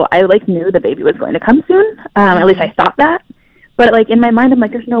 And so I, like, knew the baby was going to come soon. At least I thought that. But, like, in my mind, I'm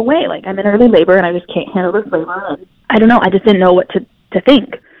like, there's no way. Like, I'm in early labor, and I just can't handle this labor. And I don't know. I just didn't know what to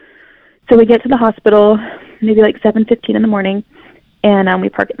think. So we get to the hospital, maybe, like, 7:15 in the morning, and we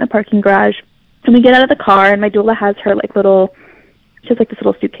park in the parking garage. And we get out of the car, and my doula has her, like, she has, like, this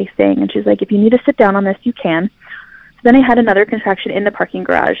little suitcase thing, and she's like, if you need to sit down on this, you can. So then I had another contraction in the parking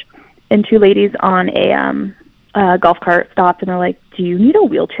garage, and 2 ladies on a golf cart stopped, and they're like, do you need a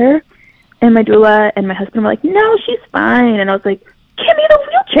wheelchair? And my doula and my husband were like, no, she's fine. And I was like, give me the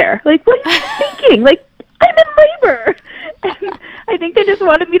wheelchair. Like, what are you thinking? Like, I'm in labor. And I think they just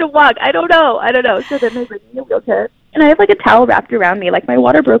wanted me to walk. I don't know. So then they bring me a wheelchair, and I have, like, a towel wrapped around me. Like, my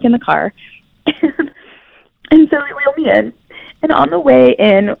water broke in the car. And so they wheel me in. And on the way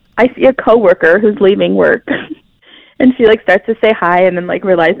in, I see a coworker who's leaving work. And she, like, starts to say hi, and then, like,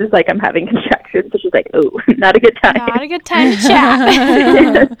 realizes, like, I'm having contractions. So she's like, oh, not a good time. Not a good time to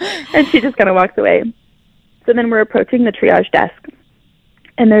chat. And she just kind of walks away. So then we're approaching the triage desk.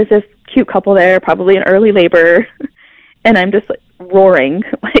 And there's this cute couple there, probably in early labor. And I'm just, like, roaring.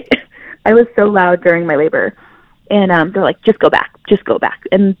 Like, I was so loud during my labor. And they're like, just go back.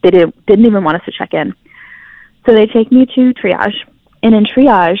 And they didn't even want us to check in. So they take me to triage. And in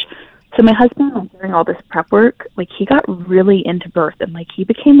triage, so my husband, like, during all this prep work, like, he got really into birth, and, like, he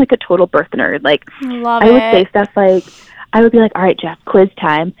became, like, a total birth nerd. Like, I would say stuff like, I would be like, all right, Jeff, quiz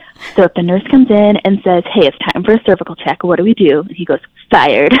time. So if the nurse comes in and says, hey, it's time for a cervical check, what do we do? And he goes,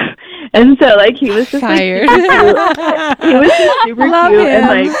 fired. And so, like, he was just fired. Like, he was just super Love cute. him. And,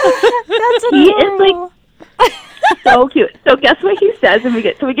 like, That's adorable. he is, like, so cute. So guess what he says? And we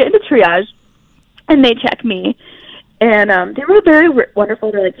get into triage, and they check me. And they were very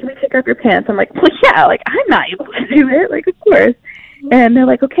wonderful. They're like, can we take off your pants? I'm like, well, yeah, like, I'm not able to do it. Like, of course. And they're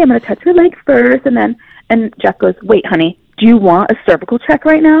like, okay, I'm going to touch your legs first. And Jeff goes, wait, honey, do you want a cervical check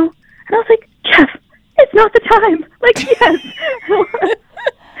right now? And I was like, Jeff, it's not the time. Like, yes.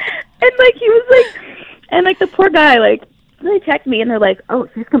 And, like, he was like, and, like, the poor guy, like, they checked me, and they're like, oh,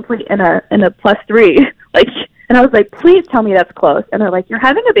 she's complete in a +3. Like, and I was like, please tell me that's close. And they're like, you're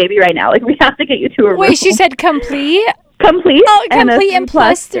having a baby right now. Like, we have to get you to a room. Wait, she said complete? Complete. Oh, complete and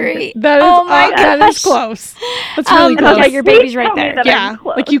 +3. That is, oh my that gosh. is close. That's really Yeah, close. your baby's right there. Yeah,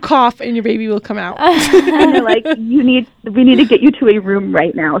 like, you cough and your baby will come out. And they're like, we need to get you to a room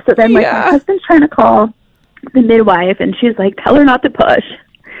right now. So then, like, my husband's trying to call the midwife, and she's like, tell her not to push.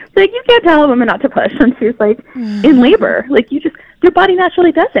 Like, you can't tell a woman not to push when she's, like, in labor. Like, your body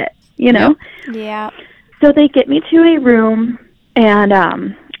naturally does it, you know? Yeah. So they get me to a room, and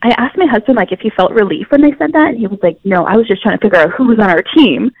I asked my husband, like, if he felt relief when they said that, and he was like, no, I was just trying to figure out who was on our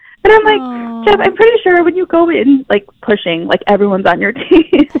team. And I'm like, Jeff, I'm pretty sure when you go in, like, pushing, like, everyone's on your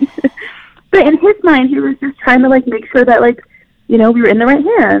team. But in his mind, he was just trying to, like, make sure that, like, you know, we were in the right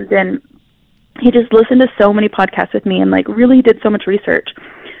hands. And he just listened to so many podcasts with me and, like, really did so much research.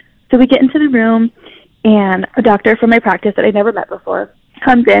 So we get into the room, and a doctor from my practice that I'd never met before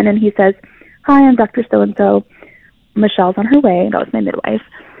comes in, and he says, hi, I'm Dr. So-and-so. Michelle's on her way. That was my midwife.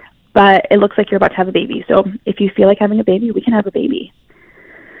 but it looks like you're about to have a baby. So if you feel like having a baby, we can have a baby.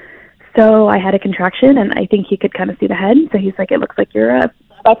 So I had a contraction, and I think he could kind of see the head. So he's like, it looks like you're about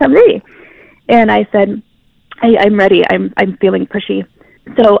to have a baby. And I said, I'm ready. I'm feeling pushy.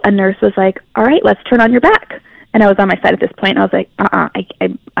 So a nurse was like, all right, let's turn on your back. And I was on my side at this point. And I was like,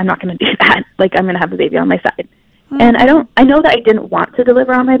 I'm not going to do that. Like, I'm going to have the baby on my side. Mm-hmm. And I know that I didn't want to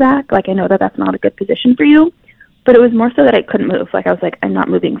deliver on my back. Like, I know that that's not a good position for you. But it was more so that I couldn't move. Like, I was like, I'm not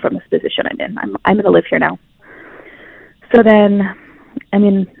moving from this position I'm in. I'm going to live here now. So then, I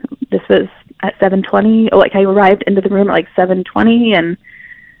mean, this was at 7:20. Like, I arrived into the room at like 7:20, and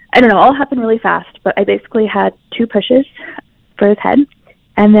I don't know, all happened really fast. But I basically had 2 pushes for his head,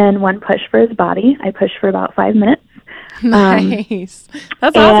 and then 1 push for his body. I pushed for about 5 minutes. Nice.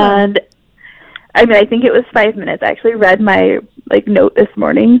 That's awesome. And I mean, I think it was 5 minutes. I actually read my note this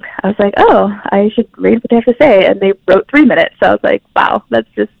morning. I was like, oh, I should read what they have to say. And they wrote 3 minutes. So I was like, wow, that's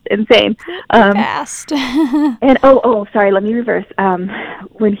just insane. Fast. And sorry, let me reverse.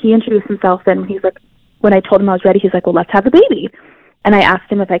 When he introduced himself, then he's like, when I told him I was ready, he's like, well, let's have a baby. And I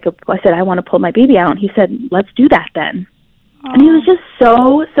asked him if I could. I said, I want to pull my baby out. And he said, let's do that then. Aww. And he was just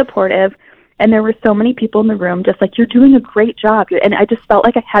so supportive. And there were so many people in the room just like, you're doing a great job. And I just felt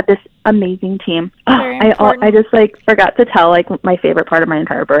like I had this amazing team. I just forgot to tell my favorite part of my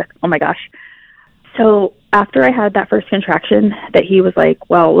entire birth. Oh my gosh. So after I had that first contraction that he was like,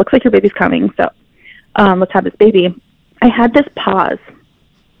 well, looks like your baby's coming. So let's have this baby. I had this pause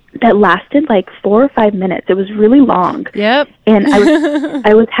that lasted 4 or 5 minutes. It was really long. Yep. And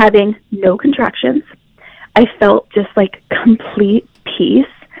I was having no contractions. I felt just complete peace.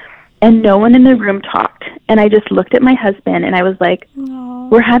 And no one in the room talked. And I just looked at my husband, and I was like,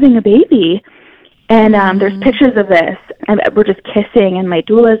 aww, we're having a baby. And there's pictures of this. And we're just kissing, and my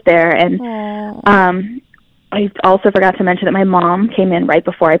doula's there. And I also forgot to mention that my mom came in right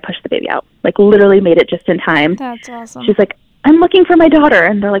before I pushed the baby out. Literally made it just in time. That's awesome. She's like, I'm looking for my daughter.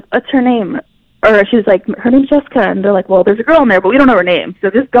 And they're like, what's her name? Or she was like, her name's Jessica. And they're like, well, there's a girl in there, but we don't know her name.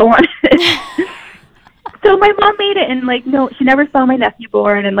 So just go on. So my mom made it, and no, she never saw my nephew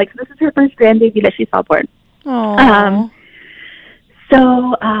born, and this is her first grandbaby that she saw born. Aww.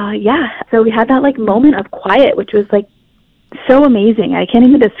 So we had that moment of quiet, which was so amazing. I can't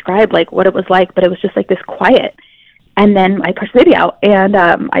even describe what it was like, but it was just this quiet. And then I pushed the baby out, and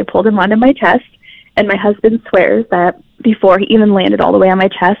I pulled him onto my chest, and my husband swears that before he even landed all the way on my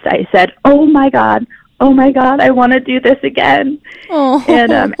chest, I said, oh my God, I want to do this again. Oh.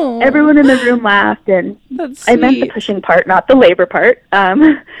 And everyone in the room laughed, and I meant the pushing part, not the labor part.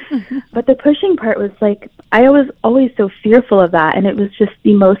 But the pushing part was I was always so fearful of that, and it was just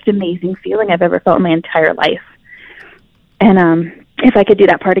the most amazing feeling I've ever felt in my entire life. And if I could do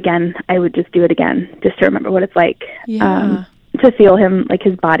that part again, I would just do it again, just to remember what it's like. Yeah. To feel him,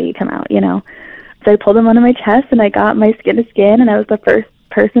 his body come out, So I pulled him onto my chest, and I got my skin to skin, and I was the first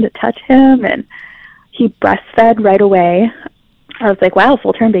person to touch him, and he breastfed right away. I was like, wow,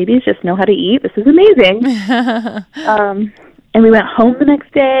 full-term babies just know how to eat. This is amazing. And we went home the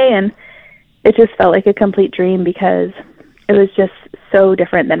next day, and it just felt like a complete dream because it was just so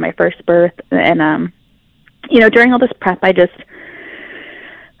different than my first birth. And, during all this prep, I just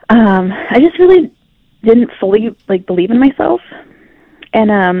really didn't fully, believe in myself.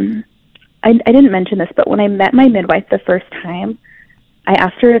 And I didn't mention this, but when I met my midwife the first time, I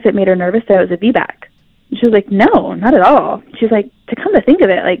asked her if it made her nervous that I was a VBAC. She was like, no, not at all. She's like, to come to think of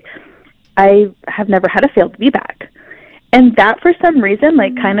it, I have never had a failed VBAC. And that, for some reason,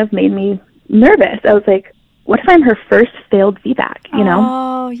 kind of made me nervous. I was like, what if I'm her first failed VBAC,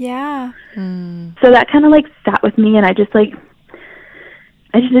 Oh, yeah. So that kind of, sat with me, and I just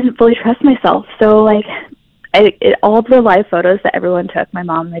didn't fully trust myself. So, all the live photos that everyone took, my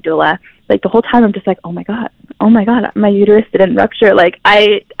mom, my doula, the whole time I'm just oh my God, my uterus didn't rupture.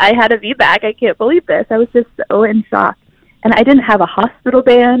 I had a VBAC. I can't believe this. I was just so in shock. And I didn't have a hospital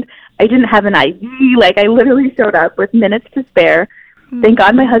band. I didn't have an IV. I literally showed up with minutes to spare. Thank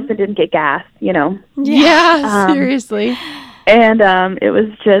God my husband didn't get gas, Yeah, seriously. And it was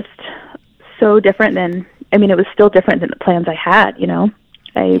just so different than, it was still different than the plans I had,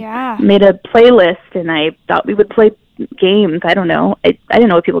 I made a playlist, and I thought we would play games. I don't know. I didn't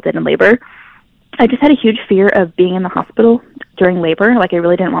know what people did in labor. I just had a huge fear of being in the hospital during labor. I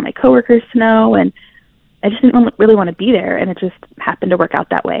really didn't want my coworkers to know, and I just didn't really want to be there. And it just happened to work out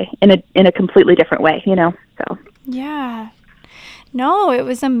that way in a completely different way, So yeah. No, it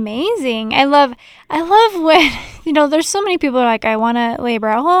was amazing. I love when, there's so many people who are like, I want to labor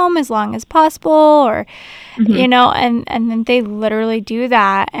at home as long as possible, or, and then they literally do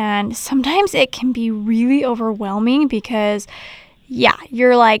that. And sometimes it can be really overwhelming because yeah,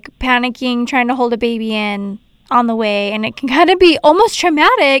 you're like panicking, trying to hold a baby in on the way, and it can kind of be almost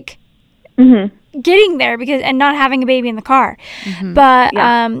traumatic getting there and not having a baby in the car. But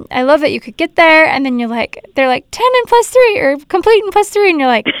I love that you could get there, and then they're like 10 and +3 or complete and +3, and you're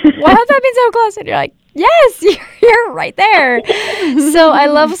like, why has that been so close? And you're like, yes, you're right there. So I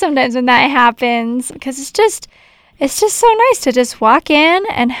love sometimes when that happens, because it's just so nice to just walk in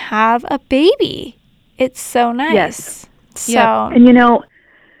and have a baby. It's so nice. Yes. So, and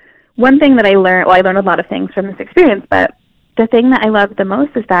one thing that I learned a lot of things from this experience, but the thing that I love the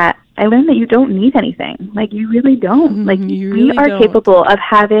most is that I learned that you don't need anything. Like, you really don't. Like, we are capable of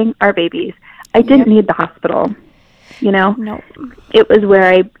having our babies. I didn't need the hospital, Nope. It was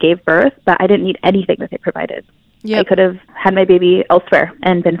where I gave birth, but I didn't need anything that they provided. I could have had my baby elsewhere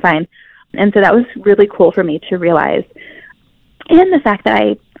and been fine. And so that was really cool for me to realize. And the fact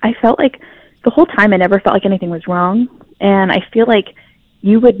that I felt like the whole time I never felt like anything was wrong. And I feel like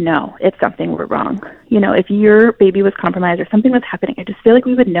you would know if something were wrong. If your baby was compromised or something was happening, I just feel like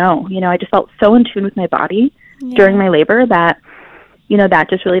we would know. I just felt so in tune with my body during my labor that, that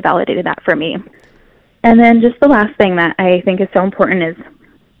just really validated that for me. And then just the last thing that I think is so important is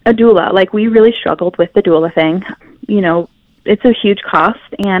a doula. Like, we really struggled with the doula thing. It's a huge cost,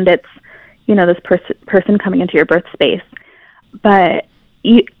 and it's, this person coming into your birth space. But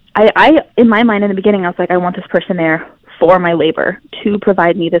I in my mind in the beginning, I was like, I want this person there for my labor, to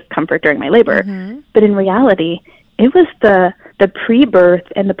provide me this comfort during my labor. But in reality, it was the pre-birth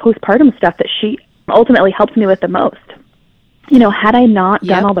and the postpartum stuff that she ultimately helped me with the most. Had I not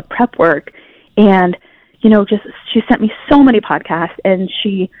done all the prep work, and she sent me so many podcasts, and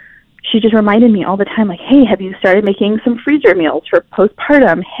she just reminded me all the time, like, hey, have you started making some freezer meals for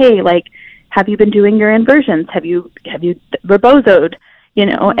postpartum? Hey, like, have you been doing your inversions? Have you rebozoed?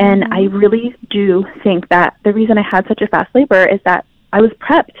 And I really do think that the reason I had such a fast labor is that I was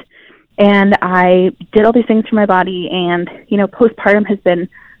prepped, and I did all these things for my body. And, postpartum has been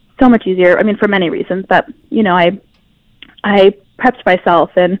so much easier. I mean, for many reasons, but, I prepped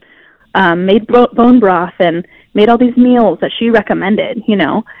myself and made bone broth and made all these meals that she recommended.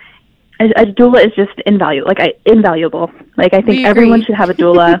 A doula is just invaluable. Like, I think everyone should have a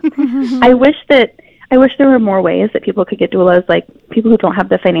doula. I wish there were more ways that people could get doulas, like people who don't have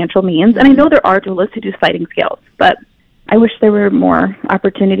the financial means. And I know there are doulas who do sliding scales, but I wish there were more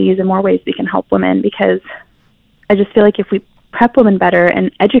opportunities and more ways we can help women, because I just feel like if we prep women better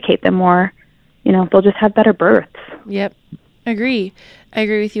and educate them more, they'll just have better births. Yep. I agree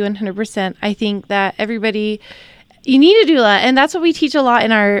with you 100%. I think that you need a doula, and that's what we teach a lot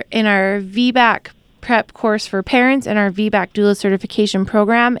in our VBAC prep course for parents and our VBAC doula certification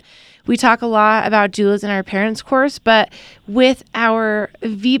program. We talk a lot about doulas in our parents course, but with our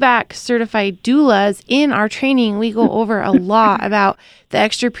VBAC certified doulas in our training, we go over a lot about the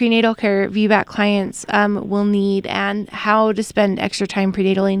extra prenatal care VBAC clients will need, and how to spend extra time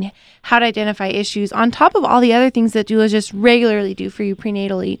prenatally, and how to identify issues on top of all the other things that doulas just regularly do for you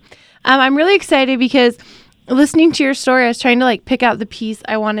prenatally. I'm really excited because listening to your story, I was trying to pick out the piece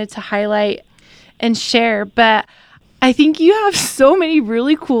I wanted to highlight and share, but I think you have so many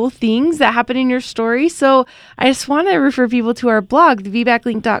really cool things that happen in your story. So I just want to refer people to our blog, the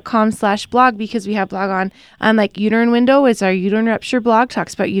vbaclink.com/blog, because we have blog on uterine window is our uterine rupture blog,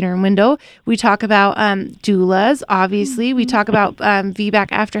 talks about uterine window. We talk about doulas, obviously. We talk about VBAC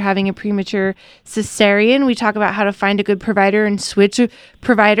after having a premature cesarean. We talk about how to find a good provider and switch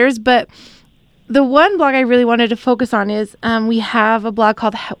providers. But the one blog I really wanted to focus on is we have a blog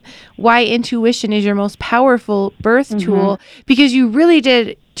called Why Intuition is Your Most Powerful Birth Tool, because you really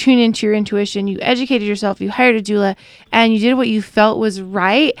did tune into your intuition. You educated yourself, you hired a doula, and you did what you felt was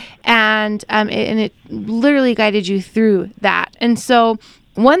right, and it literally guided you through that. And so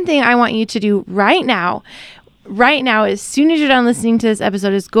one thing I want you to do right now, as soon as you're done listening to this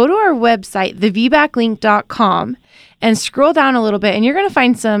episode, is go to our website, thevbaclink.com, and scroll down a little bit, and you're going to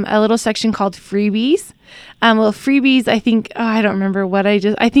find a little section called freebies. Freebies, I think, I don't remember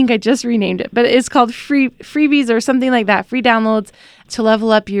I think I just renamed it, but it's called freebies or something like that, free downloads to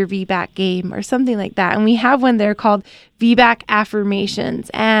level up your VBAC game or something like that. And we have one there called VBAC affirmations.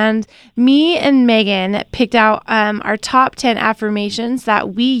 And me and Megan picked out our top 10 affirmations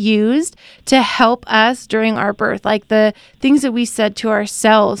that we used to help us during our birth, like the things that we said to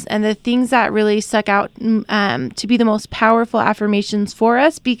ourselves and the things that really stuck out to be the most powerful affirmations for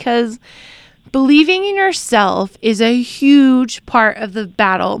us, because believing in yourself is a huge part of the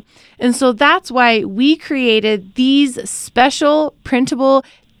battle. And so that's why we created these special printable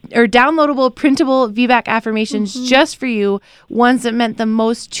or downloadable printable VBAC affirmations just for you, ones that meant the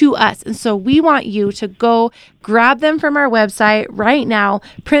most to us. And so we want you to go grab them from our website right now,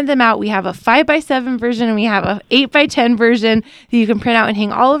 print them out. We have a 5x7 version and we have a 8x10 version that you can print out and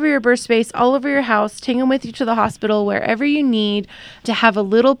hang all over your birth space, all over your house, take them with you to the hospital, wherever you need to have a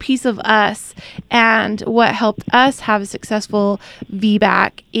little piece of us and what helped us have a successful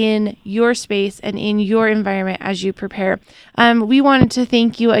VBAC in your space and in your environment as you prepare. We wanted to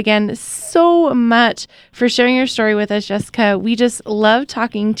thank you again so much for sharing your story with us, Jessica. We just love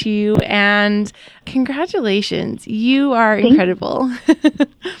talking to you, and congratulations. You are incredible.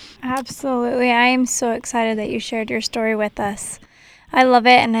 Absolutely. I am so excited that you shared your story with us. I love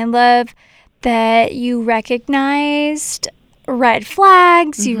it, and I love that you recognized red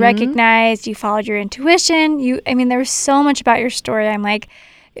flags, you recognized, you followed your intuition. There was so much about your story. I'm like,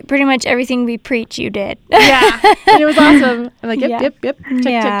 pretty much everything we preach, you did. Yeah, and it was awesome. I'm like, yep,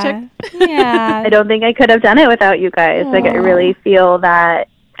 check. Yeah. I don't think I could have done it without you guys. Like, I really feel that,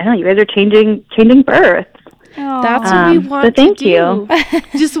 I don't know, you guys are changing birth. That's what we want so thank to do. you.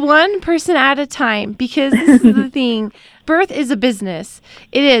 Just one person at a time, because this is the thing. Birth is a business.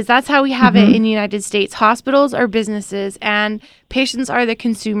 It is. That's how we have it in the United States. Hospitals are businesses and patients are the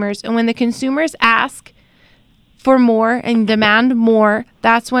consumers. And when the consumers ask for more and demand more,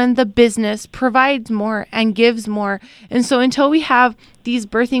 that's when the business provides more and gives more. And so until we have these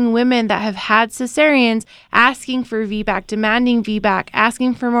birthing women that have had cesareans asking for VBAC, demanding VBAC,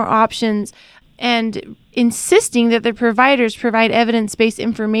 asking for more options, and insisting that the providers provide evidence-based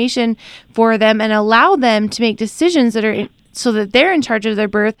information for them and allow them to make decisions that are so that they're in charge of their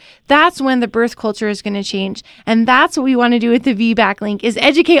birth, that's when the birth culture is going to change. And that's what we want to do with the VBAC link, is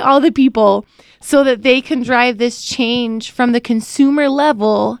educate all the people so that they can drive this change from the consumer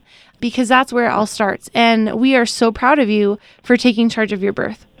level, because that's where it all starts. And we are so proud of you for taking charge of your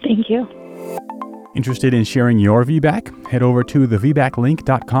birth. Thank you. Interested in sharing your VBAC? Head over to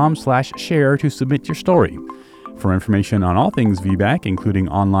thevbaclink.com/share to submit your story. For information on all things VBAC, including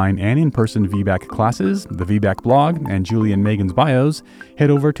online and in-person VBAC classes, the VBAC blog, and Julie and Megan's bios,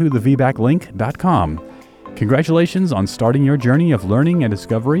 head over to thevbaclink.com. Congratulations on starting your journey of learning and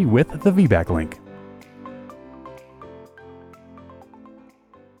discovery with the VBAC Link.